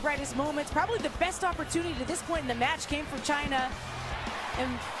one of their brightest moments. Probably the best opportunity to this point in the match came from China. And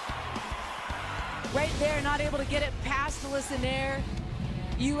right there, not able to get it past the listener.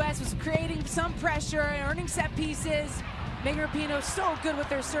 U.S. was creating some pressure and earning set pieces. Megan Rapinoe so good with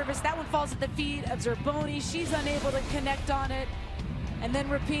their service. That one falls at the feet of Zerboni. She's unable to connect on it. And then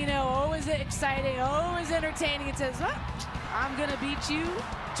Rapinoe, always exciting, always entertaining. It says, oh, I'm going to beat you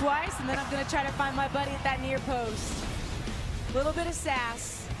twice, and then I'm going to try to find my buddy at that near post. Little bit of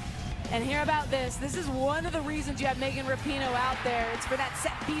sass. And hear about this. This is one of the reasons you have Megan Rapinoe out there. It's for that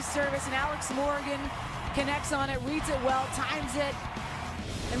set piece service, and Alex Morgan connects on it, reads it well, times it,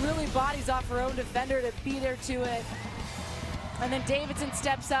 and really bodies off her own defender to beat her to it. And then Davidson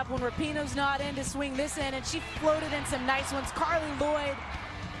steps up when Rapinoe's not in to swing this in, and she floated in some nice ones. Carly Lloyd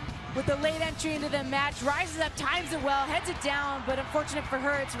with the late entry into the match, rises up, times it well, heads it down, but unfortunate for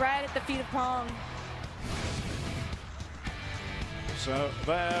her, it's right at the feet of Pong. So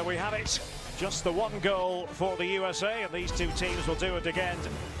there we have it. Just the 1 goal for the USA, and these 2 teams will do it again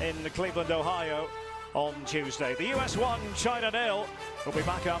in Cleveland, Ohio on Tuesday. The US 1, China 0. We'll be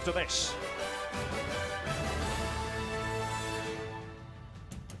back after this.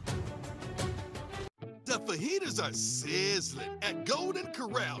 The fajitas are sizzling at Golden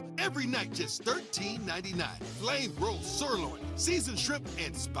Corral. Every night, just $13.99. Flame roast sirloin, seasoned shrimp,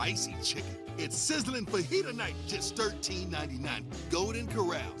 and spicy chicken. It's sizzling fajita night, just $13.99. Golden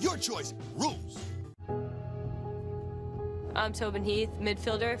Corral. Your choice, rules. I'm Tobin Heath,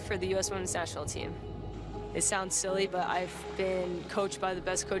 midfielder for the U.S. Women's National Team. It sounds silly, but I've been coached by the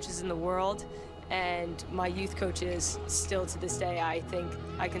best coaches in the world. And my youth coaches, still to this day, I think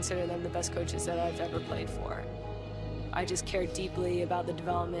I consider them the best coaches that I've ever played for. I just care deeply about the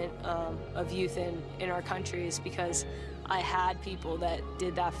development of youth in our countries because I had people that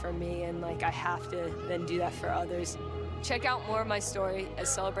did that for me, and like I have to then do that for others. Check out more of my story at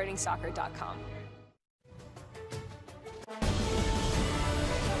celebratingsoccer.com.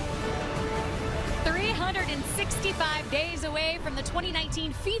 .365 days away from the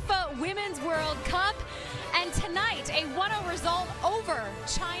 2019 FIFA Women's World Cup, and tonight a 1-0 result over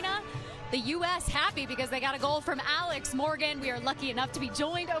China. The U.S. happy because they got a goal from Alex Morgan. We are lucky enough to be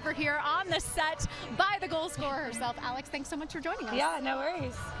joined over here on the set by the goal scorer herself. Alex, thanks so much for joining us. Yeah, no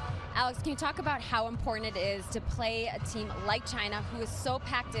worries. Alex, can you talk about how important it is to play a team like China, who is so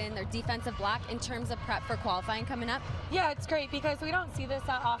packed in their defensive block in terms of prep for qualifying coming up? Yeah, it's great because we don't see this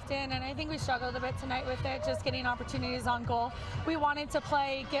that often, and I think we struggled a bit tonight with it, just getting opportunities on goal. We wanted to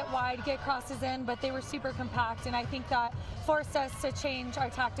play, get wide, get crosses in, but they were super compact, and I think that forced us to change our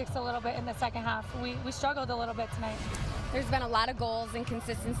tactics a little bit in the second half. We struggled a little bit tonight. There's been a lot of goals and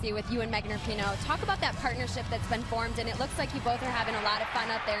consistency with you and Megan Rapinoe. Talk about that partnership that's been formed, and it looks like you both are having a lot of fun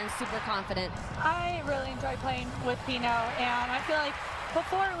out there and super confident. I really enjoy playing with Pino, and I feel like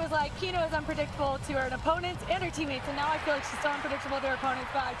before it was like Pino is unpredictable to her opponents and her teammates, and now I feel like she's so unpredictable to her opponents,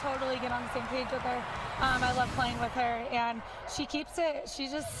 but I totally get on the same page with her. I love playing with her, and she keeps it. She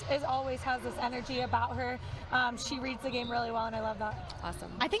just always has this energy about her. She reads the game really well, and I love that.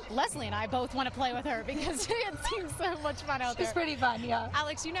 Awesome. I think Leslie and I both want to play with her because it seems so much fun out there. She's pretty fun, yeah.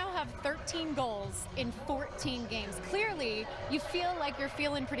 Alex, you now have 13 goals in 14 games. Clearly, you feel like you're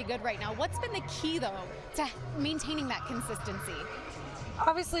feeling pretty good right now. What's been the key, though, to maintaining that consistency?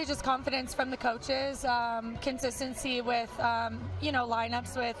 Obviously, just confidence from the coaches, consistency with,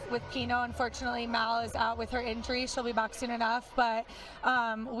 lineups with Pino. Unfortunately, Mal is out with her injury. She'll be back soon enough, but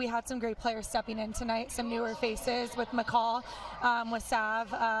we had some great players stepping in tonight, some newer faces with McCall, with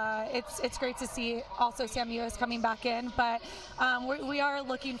Sav. It's great to see also Samu is coming back in, but we are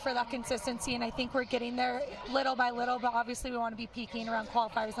looking for that consistency, and I think we're getting there little by little, but obviously we want to be peaking around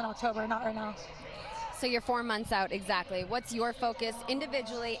qualifiers in October, not right now. So you're 4 months out, exactly. What's your focus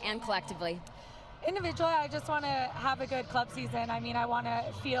individually and collectively? Individually, I just want to have a good club season. I mean, I want to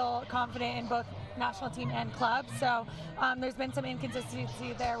feel confident in both national team and club. So there's been some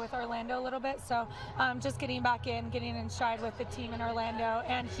inconsistency there with Orlando a little bit. So just getting back in, getting in stride with the team in Orlando.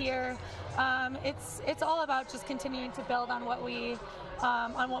 And here, it's all about just continuing to build on what we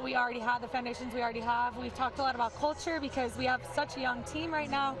already have, the foundations we already have. We've talked a lot about culture because we have such a young team right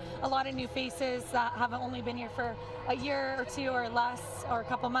now, a lot of new faces that haven't only been here for a year or two or less or a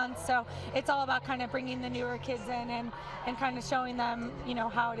couple months. So it's all about kind of bringing the newer kids in and kind of showing them,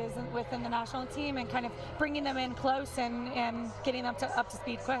 how it is within the national team and kind of bringing them in close and getting them up to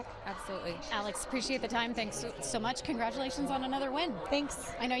speed quick. Absolutely. Alex, appreciate the time. Thanks so much. Congratulations on another win.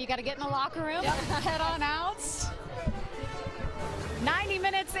 Thanks. I know you got to get in the locker room. Yep. Head on out. 90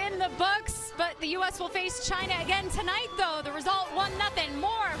 minutes in the books, but the U.S. will face China again tonight, though. The result 1-0.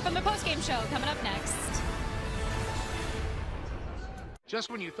 More from the postgame show coming up next. Just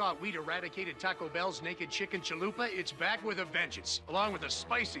when you thought we'd eradicated Taco Bell's naked chicken chalupa, it's back with a vengeance, along with a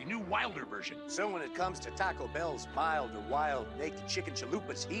spicy new wilder version. So when it comes to Taco Bell's mild or wild naked chicken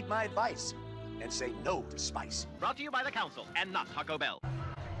chalupas, heed my advice and say no to spice. Brought to you by the Council and not Taco Bell.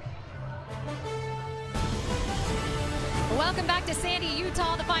 Welcome back to Sandy,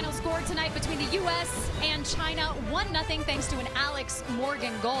 Utah. The final score tonight between the U.S. and China, 1-0 thanks to an Alex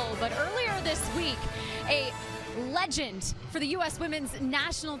Morgan goal. But earlier this week, a legend for the U.S. women's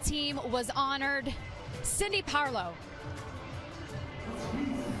national team was honored, Cindy Parlow.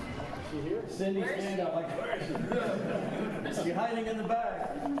 You here? Cindy, stand up. She's hiding in the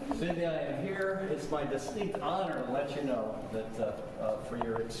back. Cindy, I am here. It's my distinct honor to let you know that for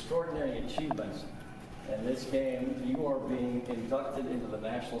your extraordinary achievements in this game, you are being inducted into the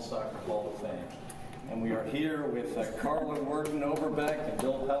National Soccer Hall of Fame. And we are here with Carla Worden Overbeck and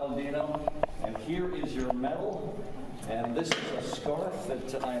Bill Palladino. And here is your medal. And this is a scarf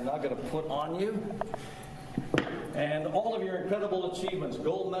that I am now going to put on you. And all of your incredible achievements,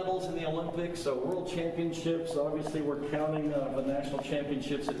 gold medals in the Olympics, World Championships. Obviously, we're counting the national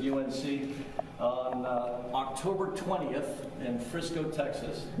championships at UNC. On October 20th in Frisco,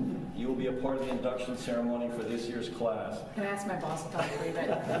 Texas, you will be a part of the induction ceremony for this year's class. Can I ask my boss to talk to me about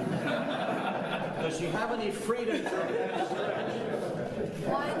it? Does she have any freedom for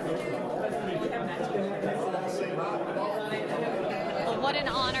What an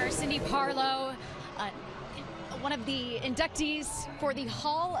honor, Cindy Parlow. One of the inductees for the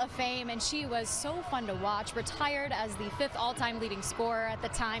Hall of Fame, and she was so fun to watch. Retired as the 5th all-time leading scorer at the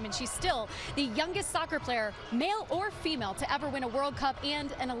time, and she's still the youngest soccer player, male or female, to ever win a World Cup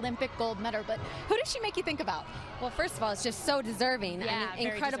and an Olympic gold medal. But who does she make you think about? Well, first of all, it's just so deserving. Yeah, I mean,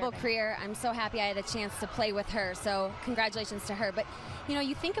 incredible career. I'm so happy I had a chance to play with her, so congratulations to her. But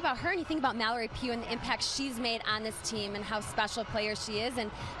you think about her and you think about Mallory Pugh and the impact she's made on this team and how special a player she is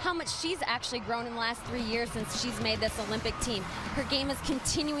and how much she's actually grown in the last 3 years since she's made this Olympic team. Her game is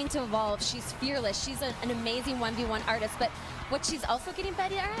continuing to evolve. She's fearless. She's an amazing 1v1 artist, but what she's also getting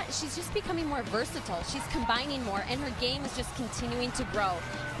better at, she's just becoming more versatile. She's combining more, and her game is just continuing to grow.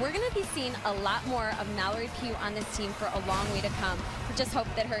 We're going to be seeing a lot more of Mallory Pugh on this team for a long way to come. We just hope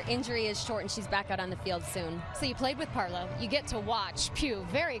that her injury is short and she's back out on the field soon. So you played with Parlow. You get to watch Pugh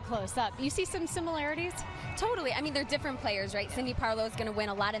very close up. You see some similarities? Totally. I mean, they're different players, right? Cindy Parlow is going to win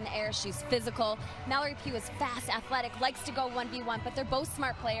a lot in the air. She's physical. Mallory Pugh is fast, athletic, likes to go 1v1, but they're both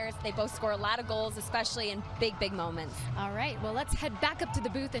smart players. They both score a lot of goals, especially in big, big moments. All right. Well, let's head back up to the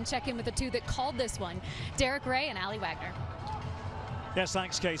booth and check in with the two that called this one, Derek Ray and Aly Wagner. Yes,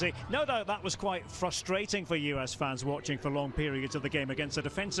 thanks, Katie. No doubt that was quite frustrating for US fans watching for long periods of the game against a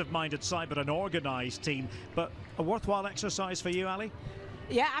defensive-minded side but an organised team. But a worthwhile exercise for you, Aly?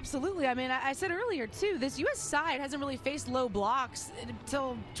 Yeah, absolutely. I mean, I said earlier, too, this U.S. side hasn't really faced low blocks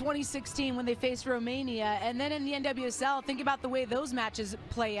until 2016 when they faced Romania. And then in the NWSL, think about the way those matches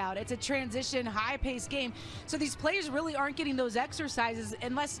play out. It's a transition, high-paced game. So these players really aren't getting those exercises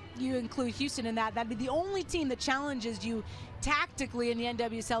unless you include Houston in that. That'd be the only team that challenges you tactically in the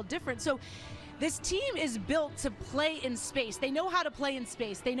NWSL different. So this team is built to play in space. They know how to play in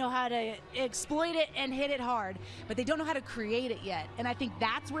space. They know how to exploit it and hit it hard, but they don't know how to create it yet. And I think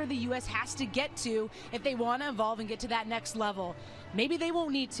that's where the U.S. has to get to if they want to evolve and get to that next level. Maybe they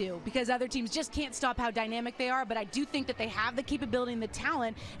won't need to because other teams just can't stop how dynamic they are, but I do think that they have the capability and the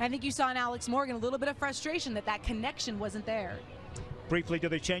talent. And I think you saw in Alex Morgan a little bit of frustration that connection wasn't there. Briefly, do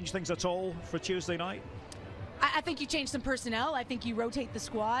they change things at all for Tuesday night? I think you change some personnel. I think you rotate the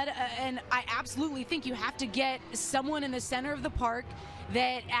squad. And I absolutely think you have to get someone in the center of the park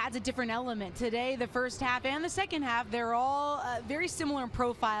that adds a different element. Today, the first half and the second half, they're all very similar in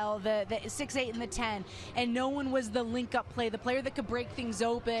profile, the 6'8" and the 10. And no one was the link-up play, the player that could break things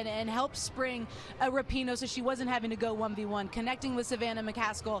open and help spring Rapinoe so she wasn't having to go 1v1. Connecting with Savannah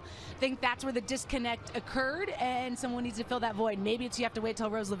McCaskill, I think that's where the disconnect occurred, and someone needs to fill that void. Maybe it's you have to wait till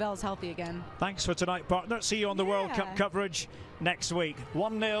Rose Lavelle is healthy again. Thanks for tonight, partner. See you on the World Cup coverage next week.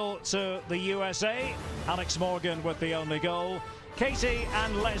 1-0 to the USA. Alex Morgan with the only goal. Katie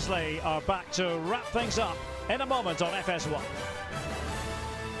and Leslie are back to wrap things up in a moment on FS1.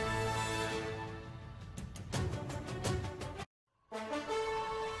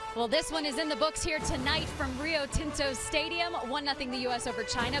 Well, this one is in the books here tonight from Rio Tinto Stadium. 1-0 the U.S. over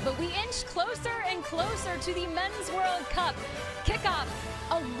China, but we inch closer and closer to the Men's World Cup kickoff.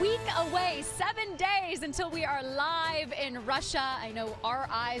 A week away, 7 days until we are live in Russia. I know our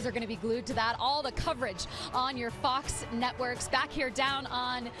eyes are going to be glued to that. All the coverage on your Fox networks. Back here down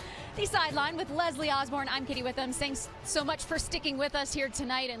on the sideline with Leslie Osborne. I'm Katie Witham. Thanks so much for sticking with us here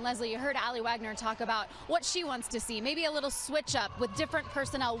tonight. And Leslie, you heard Aly Wagner talk about what she wants to see. Maybe a little switch up with different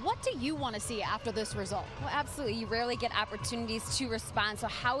personnel. What do you want to see after this result? Well, absolutely. You rarely get opportunities to respond. So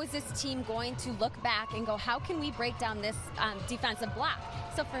how is this team going to look back and go, how can we break down this defensive block?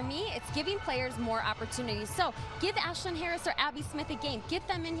 So for me, it's giving players more opportunities. So give Ashlyn Harris or Abby Smith a game. Get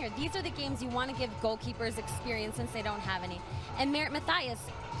them in here. These are the games you want to give goalkeepers experience since they don't have any. And Merritt Mathias,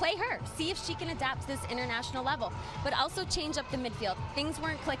 play her. See if she can adapt to this international level. But also change up the midfield. Things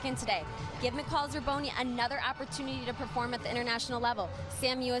weren't clicking today. Give McCall Zerboni another opportunity to perform at the international level.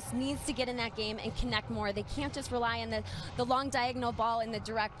 Sam Ewis needs to get in that game and connect more. They can't just rely on the long diagonal ball in the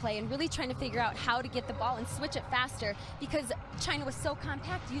direct play and really trying to figure out how to get the ball and switch it faster because China was so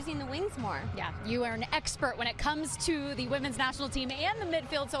compact using the wings more. Yeah, you are an expert when it comes to the women's national team and the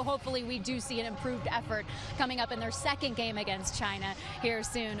midfield, so hopefully we do see an improved effort coming up in their second game against China here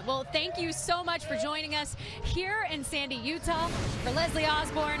soon. Well, thank you so much for joining us here in Sandy, Utah. For Leslie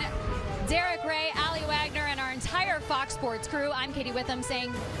Osborne, Derek Ray, Aly Wagner, and our entire Fox Sports crew, I'm Katie Witham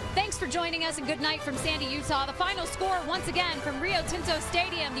saying thanks for joining us and good night from Sandy, Utah. The final score once again from Rio Tinto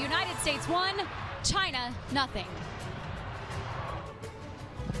Stadium, the United States 1, China 0.